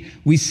 8,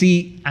 we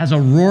see as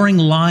a roaring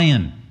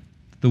lion,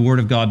 the word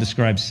of God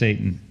describes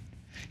Satan.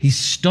 He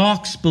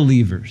stalks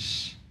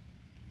believers.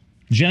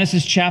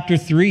 Genesis chapter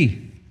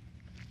 3,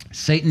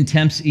 Satan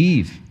tempts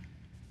Eve,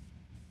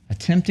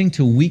 attempting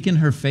to weaken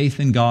her faith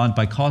in God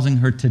by causing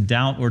her to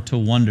doubt or to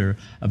wonder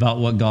about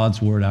what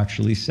God's word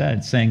actually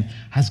said, saying,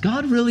 has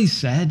God really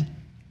said?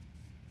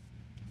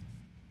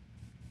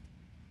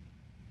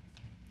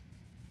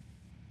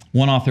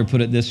 One author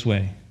put it this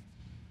way,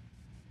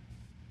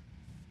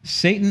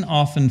 Satan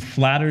often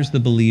flatters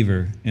the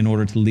believer in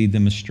order to lead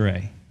them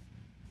astray.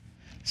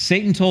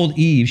 Satan told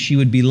Eve she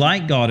would be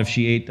like God if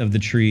she ate of the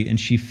tree, and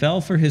she fell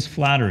for his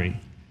flattery.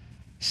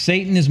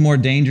 Satan is more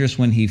dangerous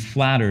when he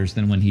flatters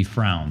than when he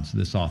frowns,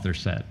 this author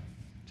said.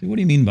 So what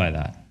do you mean by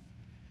that?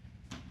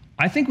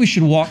 I think we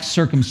should walk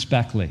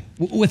circumspectly,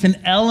 with an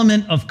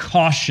element of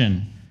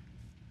caution,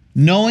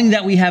 knowing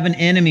that we have an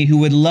enemy who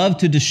would love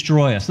to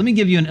destroy us. Let me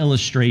give you an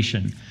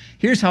illustration.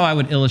 Here's how I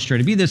would illustrate it.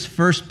 It'd be this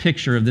first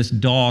picture of this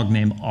dog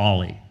named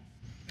Ollie.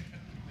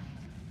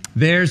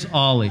 There's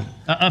Ollie.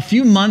 A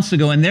few months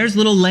ago, and there's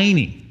little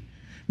Lainey.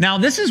 Now,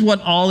 this is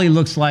what Ollie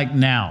looks like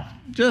now,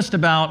 just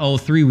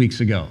about, 3 weeks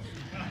ago.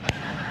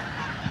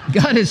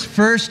 Got his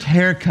first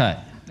haircut,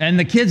 and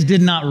the kids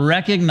did not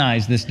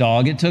recognize this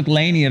dog. It took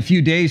Lainey a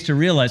few days to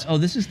realize,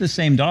 this is the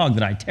same dog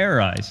that I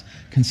terrorize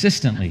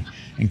consistently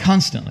and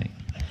constantly.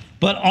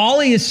 But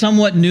Ollie is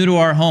somewhat new to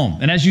our home.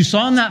 And as you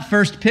saw in that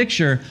first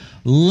picture,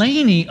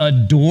 Lainey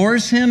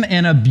adores him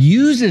and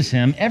abuses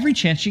him every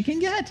chance she can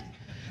get.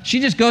 She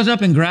just goes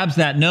up and grabs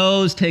that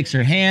nose, takes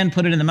her hand,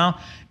 put it in the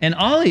mouth. And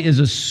Ollie is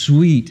a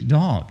sweet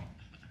dog.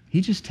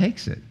 He just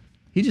takes it.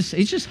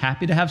 He's just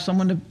happy to have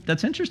someone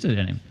that's interested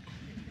in him.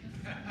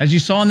 As you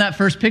saw in that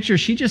first picture,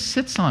 she just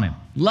sits on him.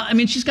 I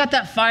mean, she's got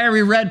that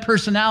fiery red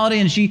personality,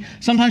 and she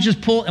sometimes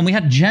just pulls, and we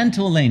have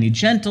gentle Lainey,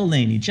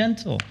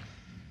 gentle.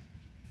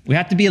 We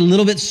have to be a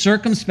little bit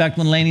circumspect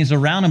when Lainey's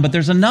around him, but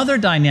there's another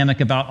dynamic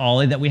about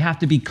Ollie that we have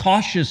to be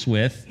cautious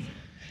with.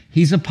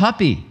 He's a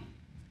puppy,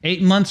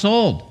 8 months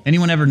old.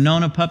 Anyone ever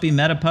known a puppy,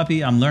 met a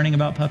puppy? I'm learning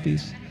about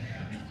puppies.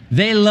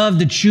 They love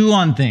to chew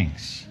on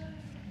things.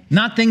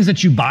 Not things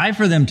that you buy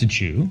for them to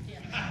chew.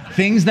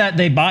 Things that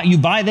you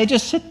buy, they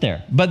just sit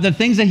there. But the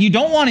things that you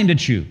don't want him to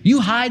chew, you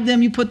hide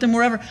them, you put them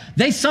wherever,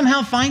 they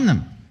somehow find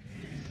them.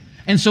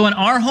 And so in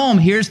our home,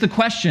 here's the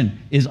question: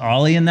 is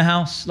Ollie in the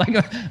house?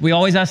 Like we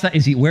always ask that.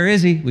 Where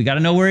is he? We got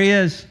to know where he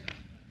is.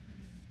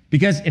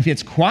 Because if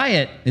it's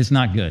quiet, it's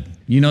not good.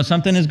 You know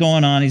something is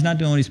going on. He's not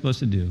doing what he's supposed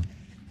to do.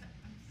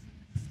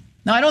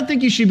 Now, I don't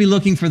think you should be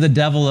looking for the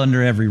devil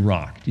under every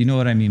rock. Do you know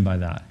what I mean by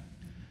that?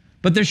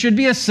 But there should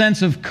be a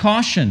sense of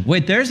caution.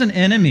 Wait, there's an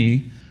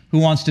enemy who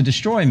wants to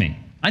destroy me.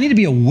 I need to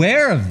be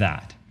aware of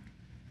that.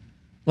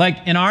 Like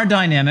in our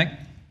dynamic,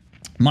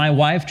 my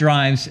wife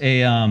drives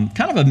a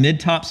kind of a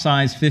mid-top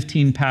size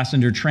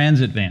 15-passenger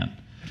transit van.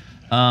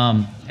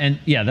 And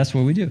yeah, that's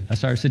what we do.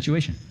 That's our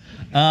situation.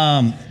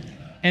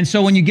 And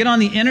so when you get on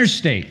the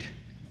interstate,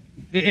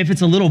 if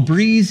it's a little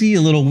breezy,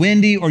 a little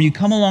windy, or you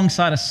come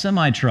alongside a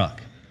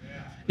semi-truck,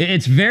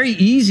 it's very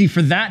easy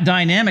for that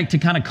dynamic to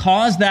kind of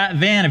cause that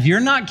van, if you're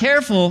not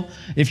careful,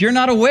 if you're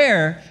not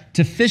aware,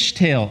 to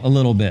fishtail a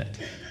little bit.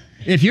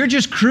 If you're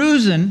just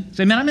cruising,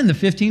 say, man, I'm in the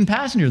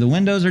 15-passenger, the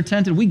windows are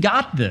tinted, we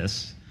got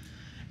this,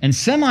 and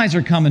semis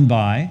are coming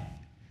by,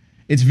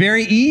 it's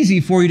very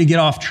easy for you to get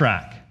off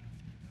track.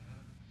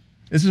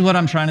 This is what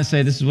I'm trying to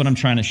say. This is what I'm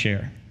trying to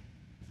share.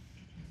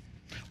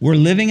 We're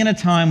living in a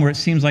time where it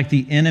seems like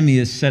the enemy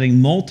is setting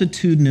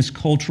multitudinous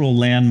cultural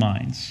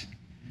landmines.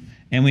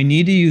 And we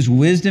need to use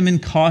wisdom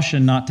and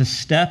caution not to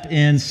step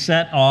in,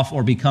 set off,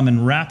 or become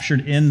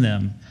enraptured in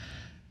them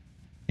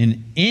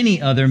in any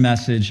other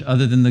message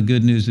other than the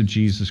good news of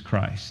Jesus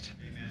Christ.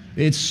 Amen.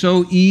 It's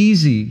so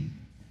easy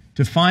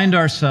to find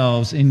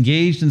ourselves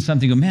engaged in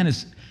something. Man,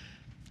 is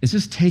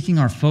this taking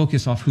our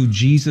focus off who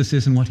Jesus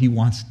is and what he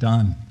wants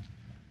done?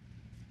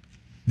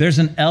 There's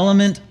an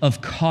element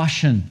of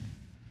caution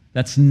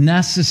that's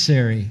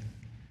necessary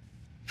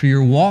for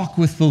your walk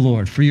with the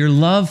Lord, for your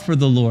love for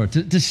the Lord,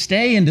 to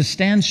stay and to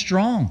stand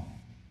strong.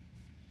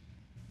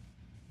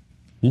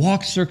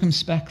 Walk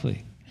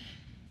circumspectly.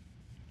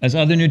 As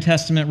other New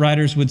Testament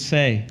writers would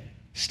say,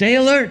 stay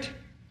alert,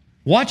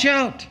 watch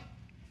out.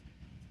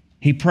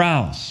 He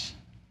prowls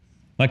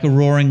like a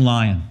roaring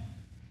lion,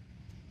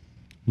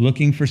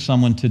 looking for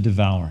someone to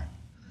devour.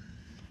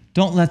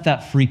 Don't let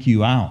that freak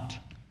you out.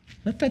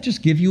 Let that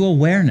just give you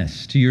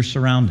awareness to your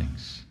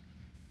surroundings.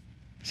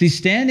 See,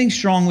 standing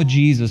strong with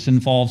Jesus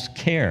involves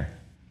care,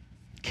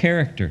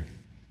 character.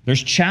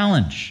 There's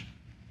challenge.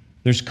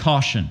 There's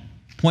caution.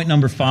 Point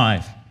number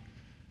 5,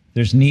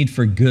 there's need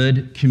for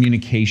good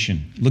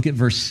communication. Look at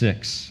verse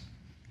 6.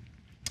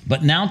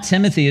 But now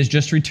Timothy has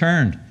just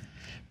returned,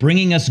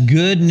 bringing us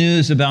good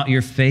news about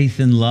your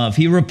faith and love.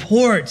 He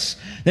reports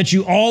that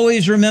you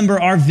always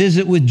remember our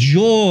visit with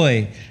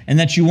joy and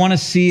that you want to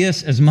see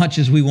us as much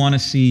as we want to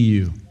see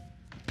you.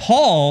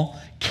 Paul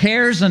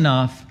cares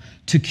enough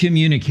to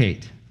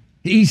communicate.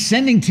 He's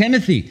sending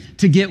Timothy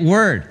to get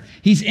word.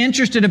 He's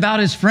interested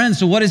about his friends.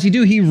 So what does he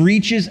do? He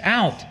reaches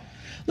out.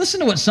 Listen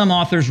to what some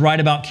authors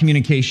write about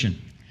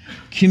communication.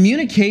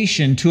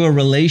 Communication to a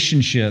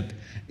relationship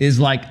is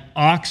like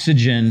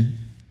oxygen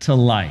to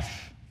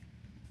life.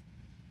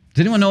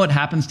 Does anyone know what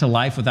happens to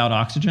life without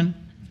oxygen?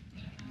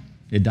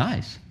 It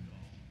dies.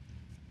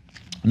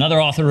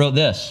 Another author wrote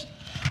this: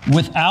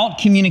 without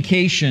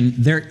communication,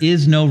 there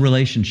is no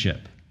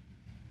relationship.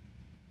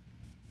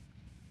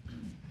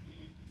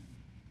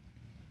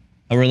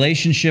 A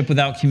relationship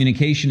without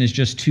communication is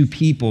just two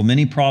people.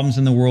 Many problems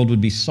in the world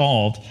would be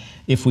solved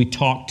if we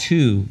talked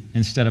to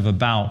instead of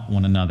about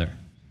one another.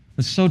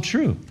 That's so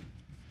true.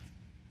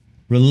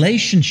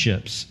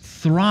 Relationships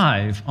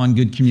thrive on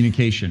good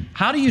communication.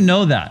 How do you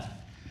know that?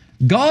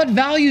 God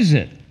values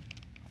it.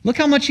 Look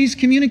how much he's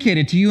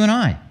communicated to you and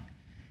I.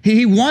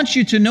 He wants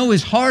you to know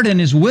his heart and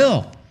his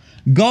will.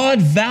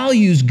 God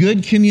values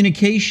good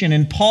communication,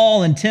 and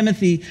Paul and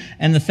Timothy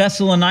and the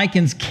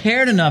Thessalonians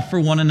cared enough for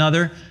one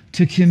another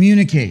to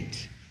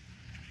communicate.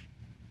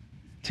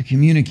 To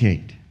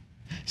communicate.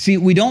 See,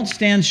 we don't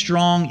stand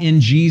strong in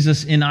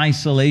Jesus in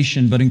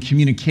isolation, but in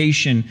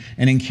communication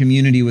and in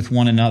community with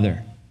one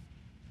another.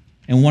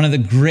 And one of the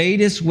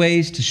greatest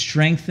ways to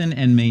strengthen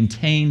and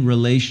maintain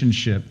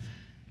relationship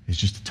is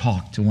just to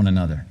talk to one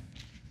another.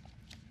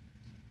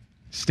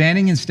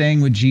 Standing and staying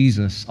with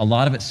Jesus, a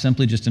lot of it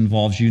simply just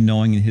involves you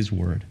knowing His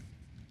Word,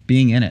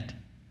 being in it.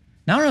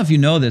 Now, I don't know if you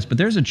know this, but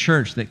there's a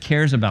church that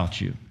cares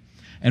about you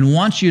and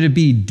wants you to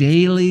be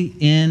daily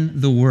in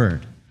the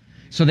Word.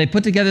 So they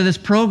put together this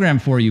program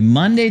for you,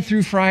 Monday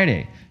through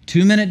Friday,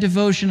 2-minute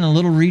devotion and a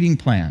little reading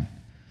plan.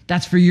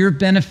 That's for your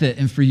benefit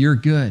and for your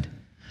good.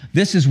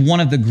 This is one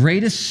of the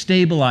greatest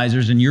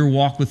stabilizers in your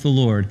walk with the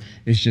Lord,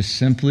 is just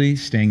simply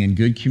staying in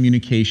good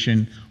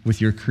communication with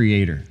your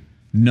Creator,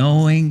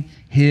 knowing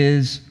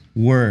His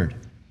Word.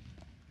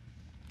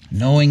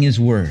 Knowing His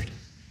Word.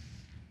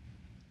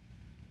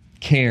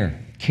 Care,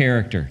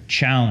 character,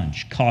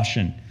 challenge,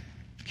 caution,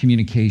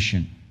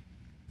 communication.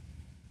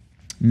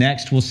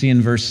 Next, we'll see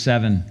in verse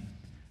 7,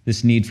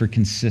 this need for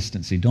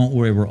consistency. Don't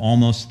worry, we're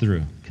almost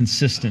through.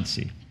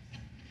 Consistency.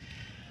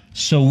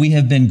 So we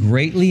have been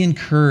greatly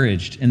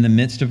encouraged in the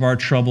midst of our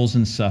troubles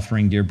and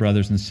suffering, dear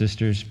brothers and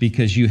sisters,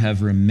 because you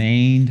have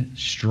remained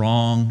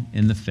strong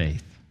in the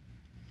faith.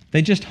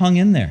 They just hung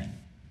in there.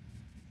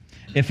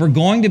 If we're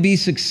going to be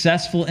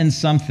successful in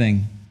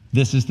something,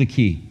 this is the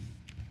key.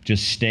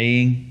 Just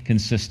staying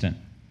consistent.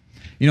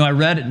 You know, I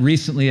read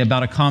recently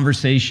about a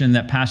conversation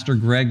that Pastor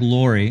Greg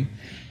Laurie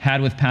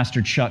had with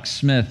Pastor Chuck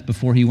Smith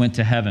before he went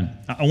to heaven.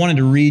 I wanted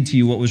to read to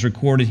you what was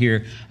recorded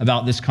here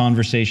about this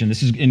conversation.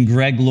 This is in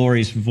Greg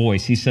Laurie's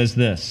voice. He says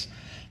this: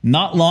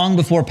 "Not long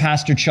before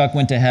Pastor Chuck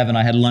went to heaven,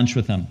 I had lunch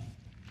with him.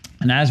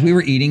 And as we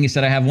were eating, he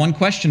said, I have one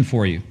question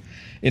for you.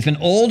 If an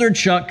older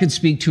Chuck could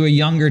speak to a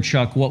younger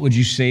Chuck, what would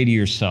you say to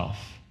yourself?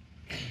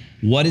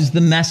 What is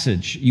the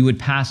message you would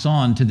pass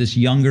on to this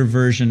younger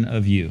version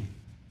of you?"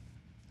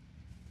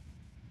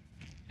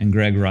 And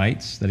Greg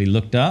writes that he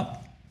looked up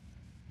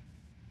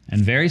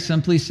and very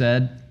simply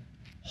said,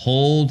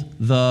 "Hold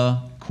the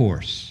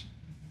course."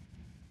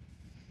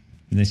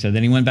 And they said,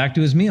 then he went back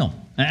to his meal.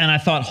 And I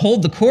thought,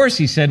 hold the course,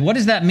 he said. What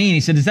does that mean?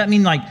 He said, does that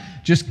mean like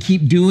just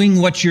keep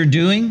doing what you're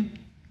doing?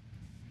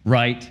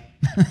 Right.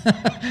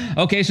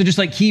 Okay, so just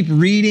like keep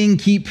reading,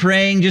 keep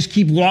praying, just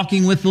keep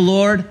walking with the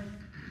Lord?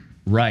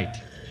 Right.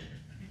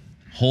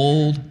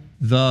 Hold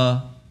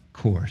the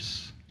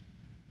course.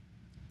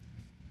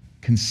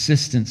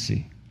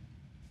 Consistency.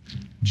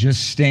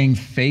 Just staying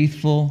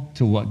faithful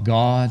to what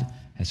God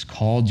has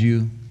called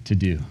you to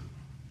do.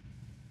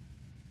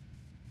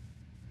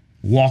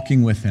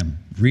 Walking with Him,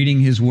 reading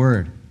His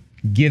Word,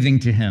 giving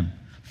to Him,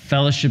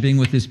 fellowshipping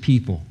with His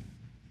people.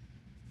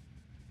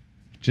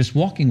 Just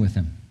walking with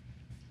Him.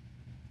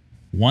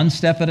 One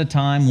step at a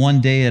time,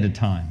 one day at a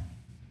time.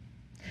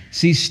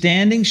 See,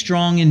 standing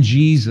strong in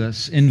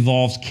Jesus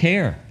involves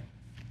care,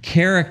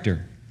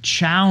 character,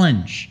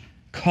 challenge,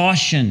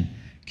 caution,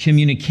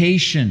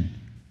 communication,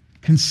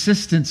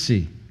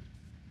 consistency,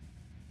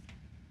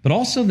 but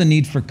also the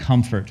need for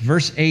comfort.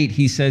 Verse 8,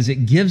 he says,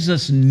 it gives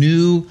us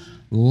new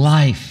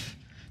life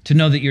to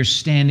know that you're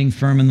standing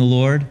firm in the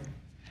Lord.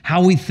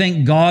 How we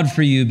thank God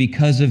for you.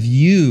 Because of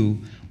you,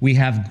 we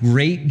have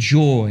great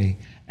joy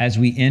as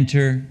we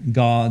enter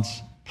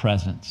God's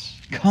presence.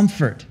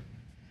 Comfort.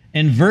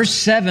 In verse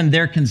 7,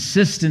 their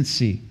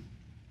consistency,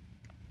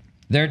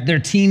 their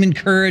team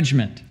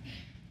encouragement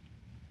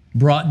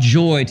brought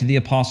joy to the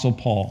Apostle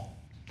Paul.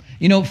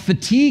 You know,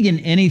 fatigue in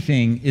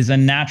anything is a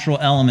natural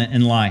element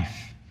in life.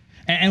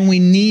 And we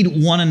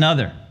need one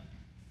another.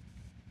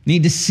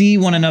 Need to see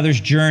one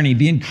another's journey,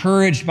 be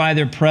encouraged by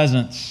their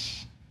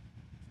presence.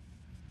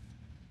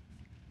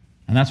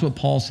 And that's what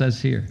Paul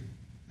says here.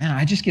 Man,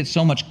 I just get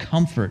so much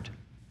comfort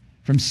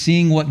from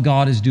seeing what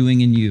God is doing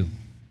in you.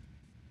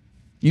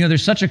 You know,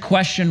 there's such a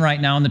question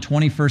right now in the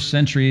 21st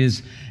century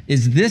is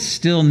this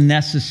still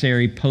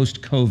necessary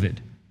post-COVID?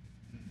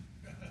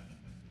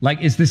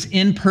 Like, is this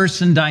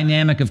in-person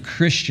dynamic of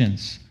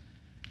Christians,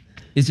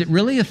 is it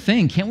really a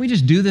thing? Can't we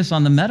just do this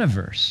on the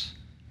metaverse?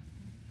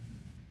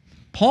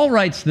 Paul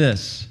writes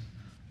this,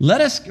 let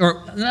us,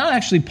 or not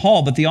actually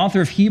Paul, but the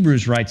author of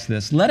Hebrews writes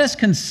this, let us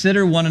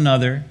consider one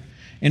another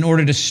in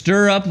order to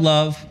stir up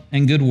love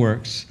and good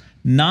works,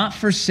 not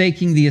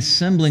forsaking the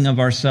assembling of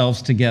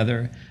ourselves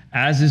together,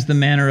 as is the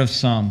manner of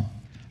some,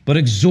 but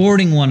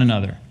exhorting one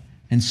another,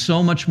 and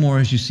so much more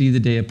as you see the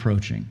day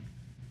approaching.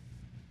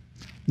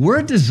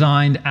 We're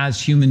designed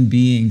as human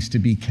beings to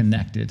be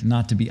connected,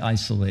 not to be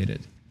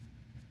isolated.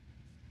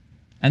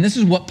 And this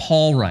is what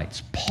Paul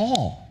writes.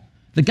 Paul,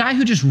 the guy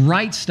who just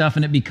writes stuff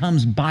and it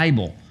becomes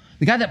Bible,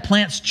 the guy that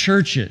plants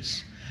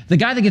churches, the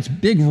guy that gets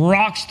big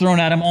rocks thrown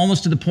at him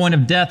almost to the point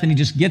of death and he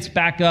just gets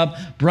back up,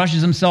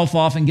 brushes himself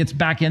off and gets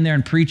back in there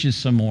and preaches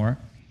some more.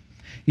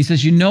 He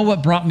says, you know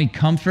what brought me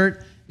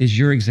comfort is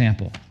your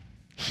example.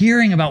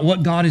 Hearing about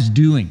what God is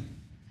doing.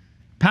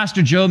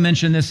 Pastor Joe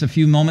mentioned this a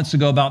few moments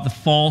ago about the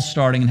fall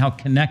starting and how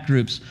connect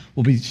groups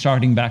will be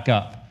starting back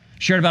up.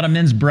 Shared about a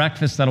men's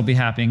breakfast that'll be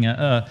happening,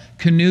 a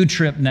canoe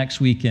trip next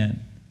weekend.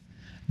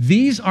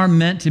 These are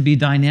meant to be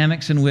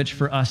dynamics in which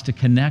for us to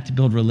connect,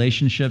 build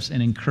relationships,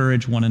 and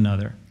encourage one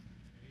another.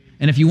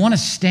 And if you want to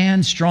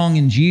stand strong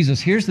in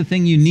Jesus, here's the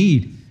thing you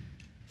need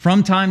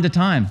from time to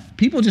time.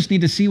 People just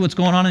need to see what's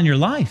going on in your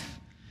life.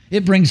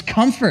 It brings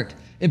comfort.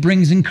 It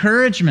brings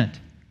encouragement.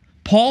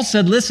 Paul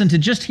said, listen, to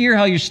just hear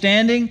how you're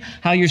standing,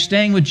 how you're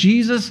staying with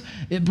Jesus,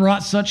 it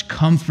brought such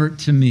comfort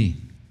to me.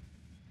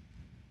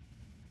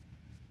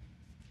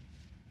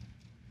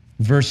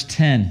 Verse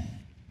 10,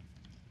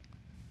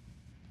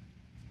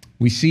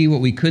 we see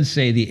what we could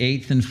say the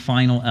eighth and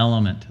final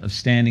element of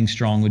standing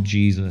strong with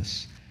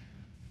Jesus.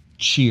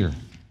 Cheer,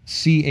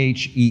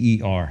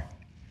 C-H-E-E-R.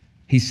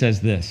 He says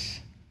this,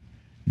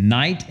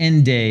 night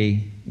and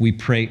day we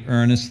pray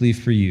earnestly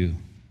for you,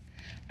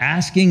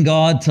 asking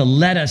God to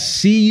let us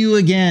see you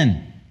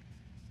again,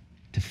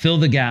 to fill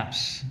the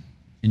gaps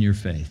in your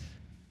faith.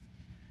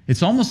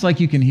 It's almost like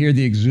you can hear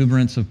the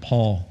exuberance of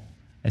Paul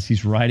as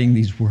he's writing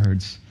these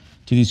words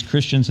to these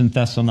Christians in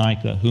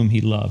Thessalonica whom he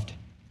loved.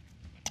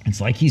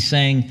 It's like he's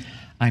saying,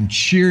 I'm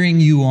cheering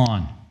you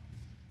on.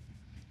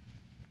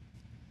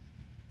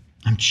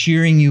 I'm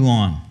cheering you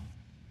on.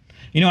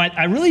 You know,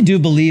 I really do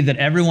believe that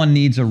everyone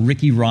needs a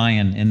Ricky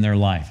Ryan in their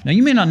life. Now,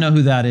 you may not know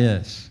who that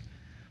is,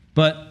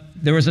 but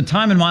there was a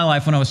time in my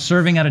life when I was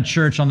serving at a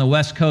church on the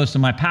West Coast,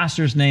 and my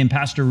pastor's name,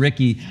 Pastor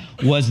Ricky,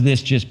 was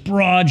this just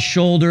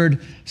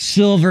broad-shouldered,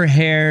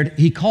 silver-haired.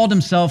 He called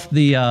himself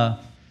the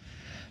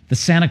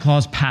Santa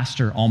Claus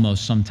pastor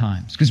almost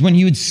sometimes, because when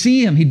you would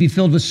see him, he'd be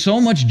filled with so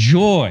much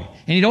joy.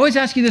 And he'd always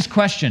ask you this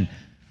question,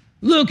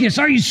 Lucas,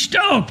 are you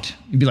stoked?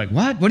 You'd be like,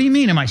 what? What do you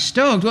mean? Am I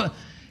stoked? Well,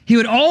 he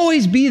would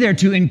always be there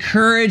to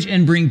encourage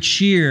and bring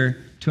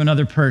cheer to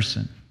another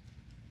person.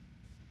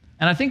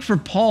 And I think for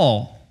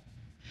Paul,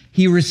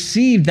 he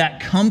received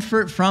that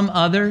comfort from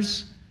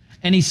others,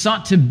 and he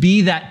sought to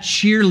be that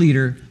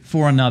cheerleader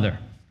for another.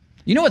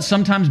 You know what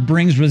sometimes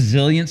brings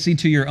resiliency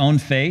to your own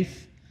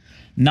faith?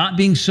 Not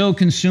being so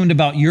consumed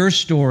about your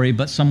story,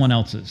 but someone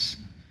else's.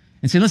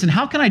 And say, listen,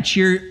 how can I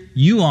cheer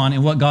you on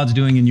in what God's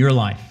doing in your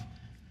life,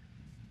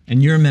 in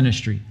your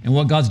ministry, and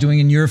what God's doing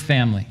in your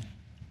family?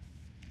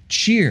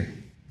 Cheer.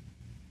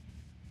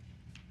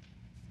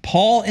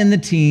 Paul and the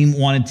team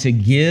wanted to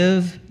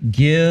give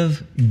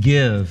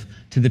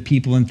to the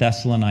people in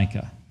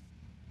Thessalonica.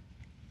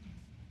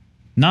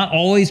 Not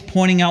always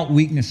pointing out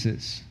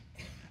weaknesses,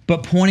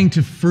 but pointing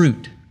to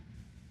fruit,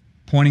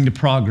 pointing to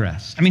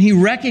progress. I mean, he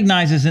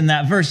recognizes in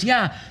that verse,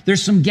 yeah,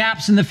 there's some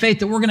gaps in the faith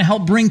that we're going to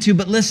help bring to,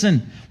 but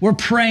listen, we're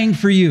praying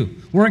for you.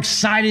 We're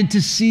excited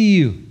to see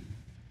you.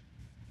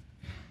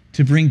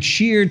 To bring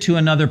cheer to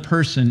another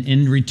person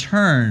in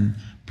return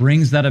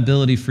brings that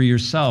ability for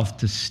yourself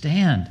to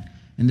stand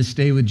and to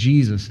stay with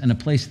Jesus in a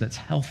place that's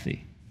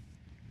healthy.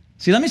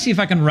 See, let me see if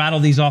I can rattle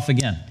these off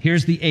again.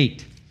 Here's the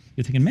 8.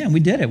 You're thinking, man,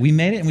 we did it. We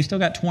made it, and we still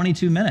got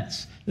 22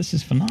 minutes. This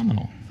is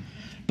phenomenal.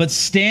 But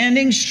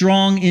standing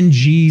strong in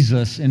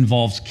Jesus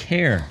involves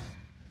care,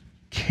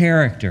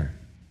 character,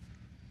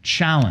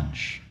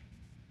 challenge,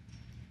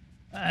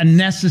 a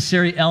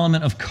necessary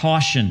element of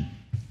caution,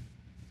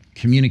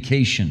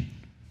 communication,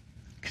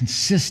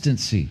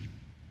 consistency,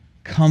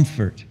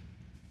 comfort,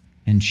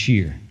 and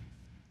cheer.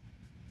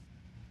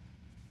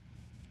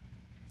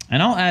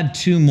 And I'll add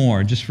 2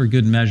 more just for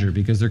good measure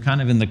because they're kind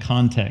of in the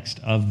context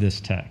of this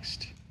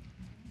text.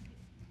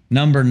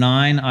 Number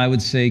 9, I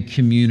would say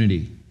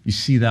community. You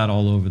see that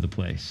all over the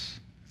place.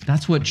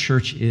 That's what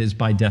church is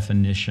by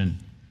definition.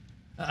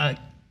 A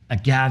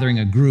gathering,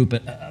 a group,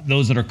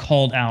 those that are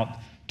called out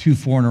to,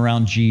 for, and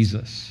around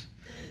Jesus.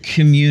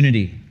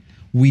 Community.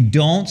 We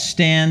don't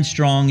stand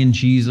strong in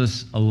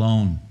Jesus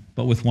alone,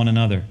 but with one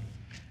another.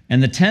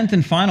 And the 10th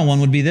and final one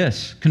would be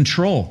this,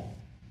 control.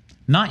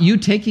 Not you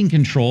taking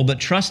control, but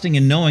trusting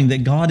and knowing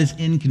that God is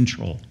in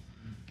control.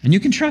 And you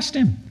can trust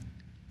him.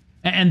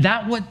 And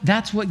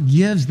that's what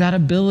gives that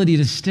ability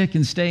to stick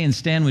and stay and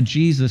stand with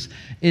Jesus,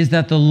 is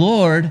that the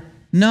Lord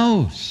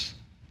knows.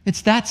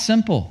 It's that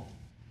simple.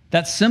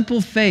 That simple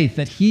faith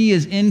that he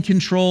is in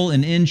control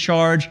and in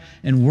charge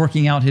and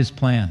working out his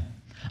plan.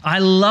 I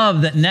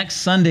love that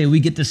next Sunday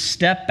we get to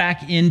step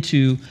back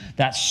into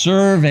that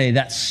survey,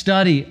 that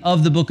study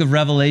of the book of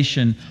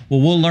Revelation,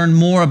 where we'll learn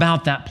more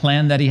about that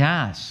plan that he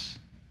has.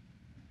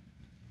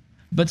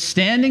 But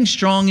standing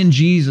strong in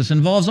Jesus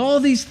involves all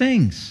these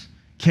things: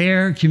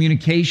 care,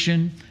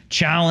 communication,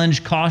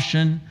 challenge,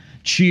 caution,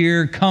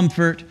 cheer,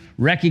 comfort,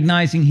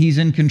 recognizing he's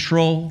in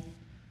control.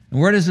 And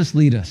where does this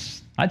lead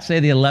us? I'd say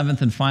the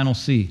 11th and final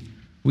C.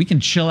 We can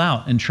chill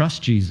out and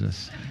trust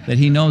Jesus, that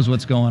he knows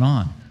what's going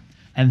on.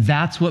 And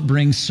that's what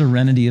brings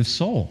serenity of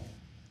soul,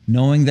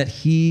 knowing that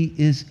he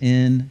is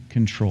in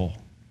control,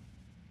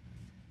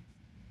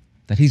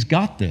 that he's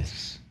got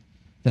this,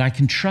 that I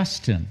can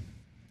trust him,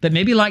 that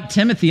maybe like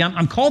Timothy,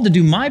 I'm called to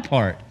do my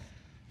part.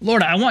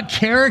 Lord, I want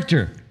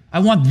character. I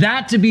want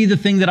that to be the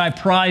thing that I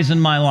prize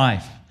in my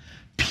life.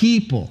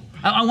 People.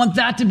 I want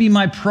that to be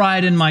my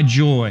pride and my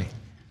joy.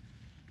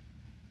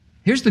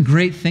 Here's the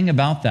great thing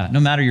about that. No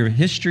matter your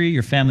history,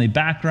 your family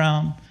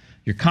background,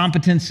 your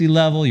competency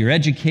level, your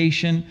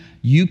education,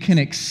 you can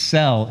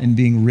excel in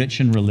being rich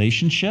in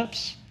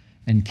relationships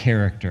and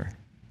character.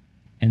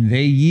 And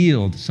they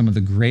yield some of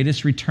the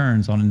greatest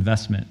returns on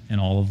investment in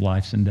all of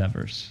life's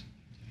endeavors.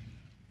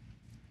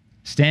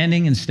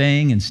 Standing and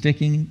staying and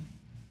sticking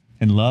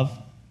in love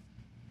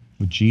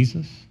with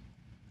Jesus,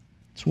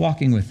 it's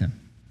walking with him,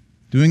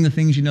 doing the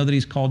things you know that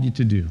he's called you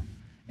to do,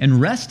 and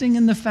resting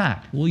in the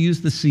fact, we'll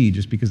use the C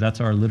just because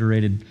that's our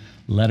alliterated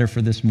letter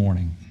for this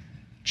morning,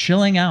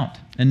 chilling out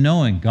and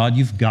knowing, God,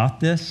 you've got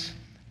this.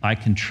 I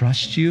can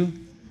trust you.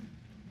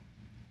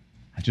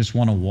 I just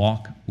want to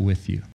walk with you.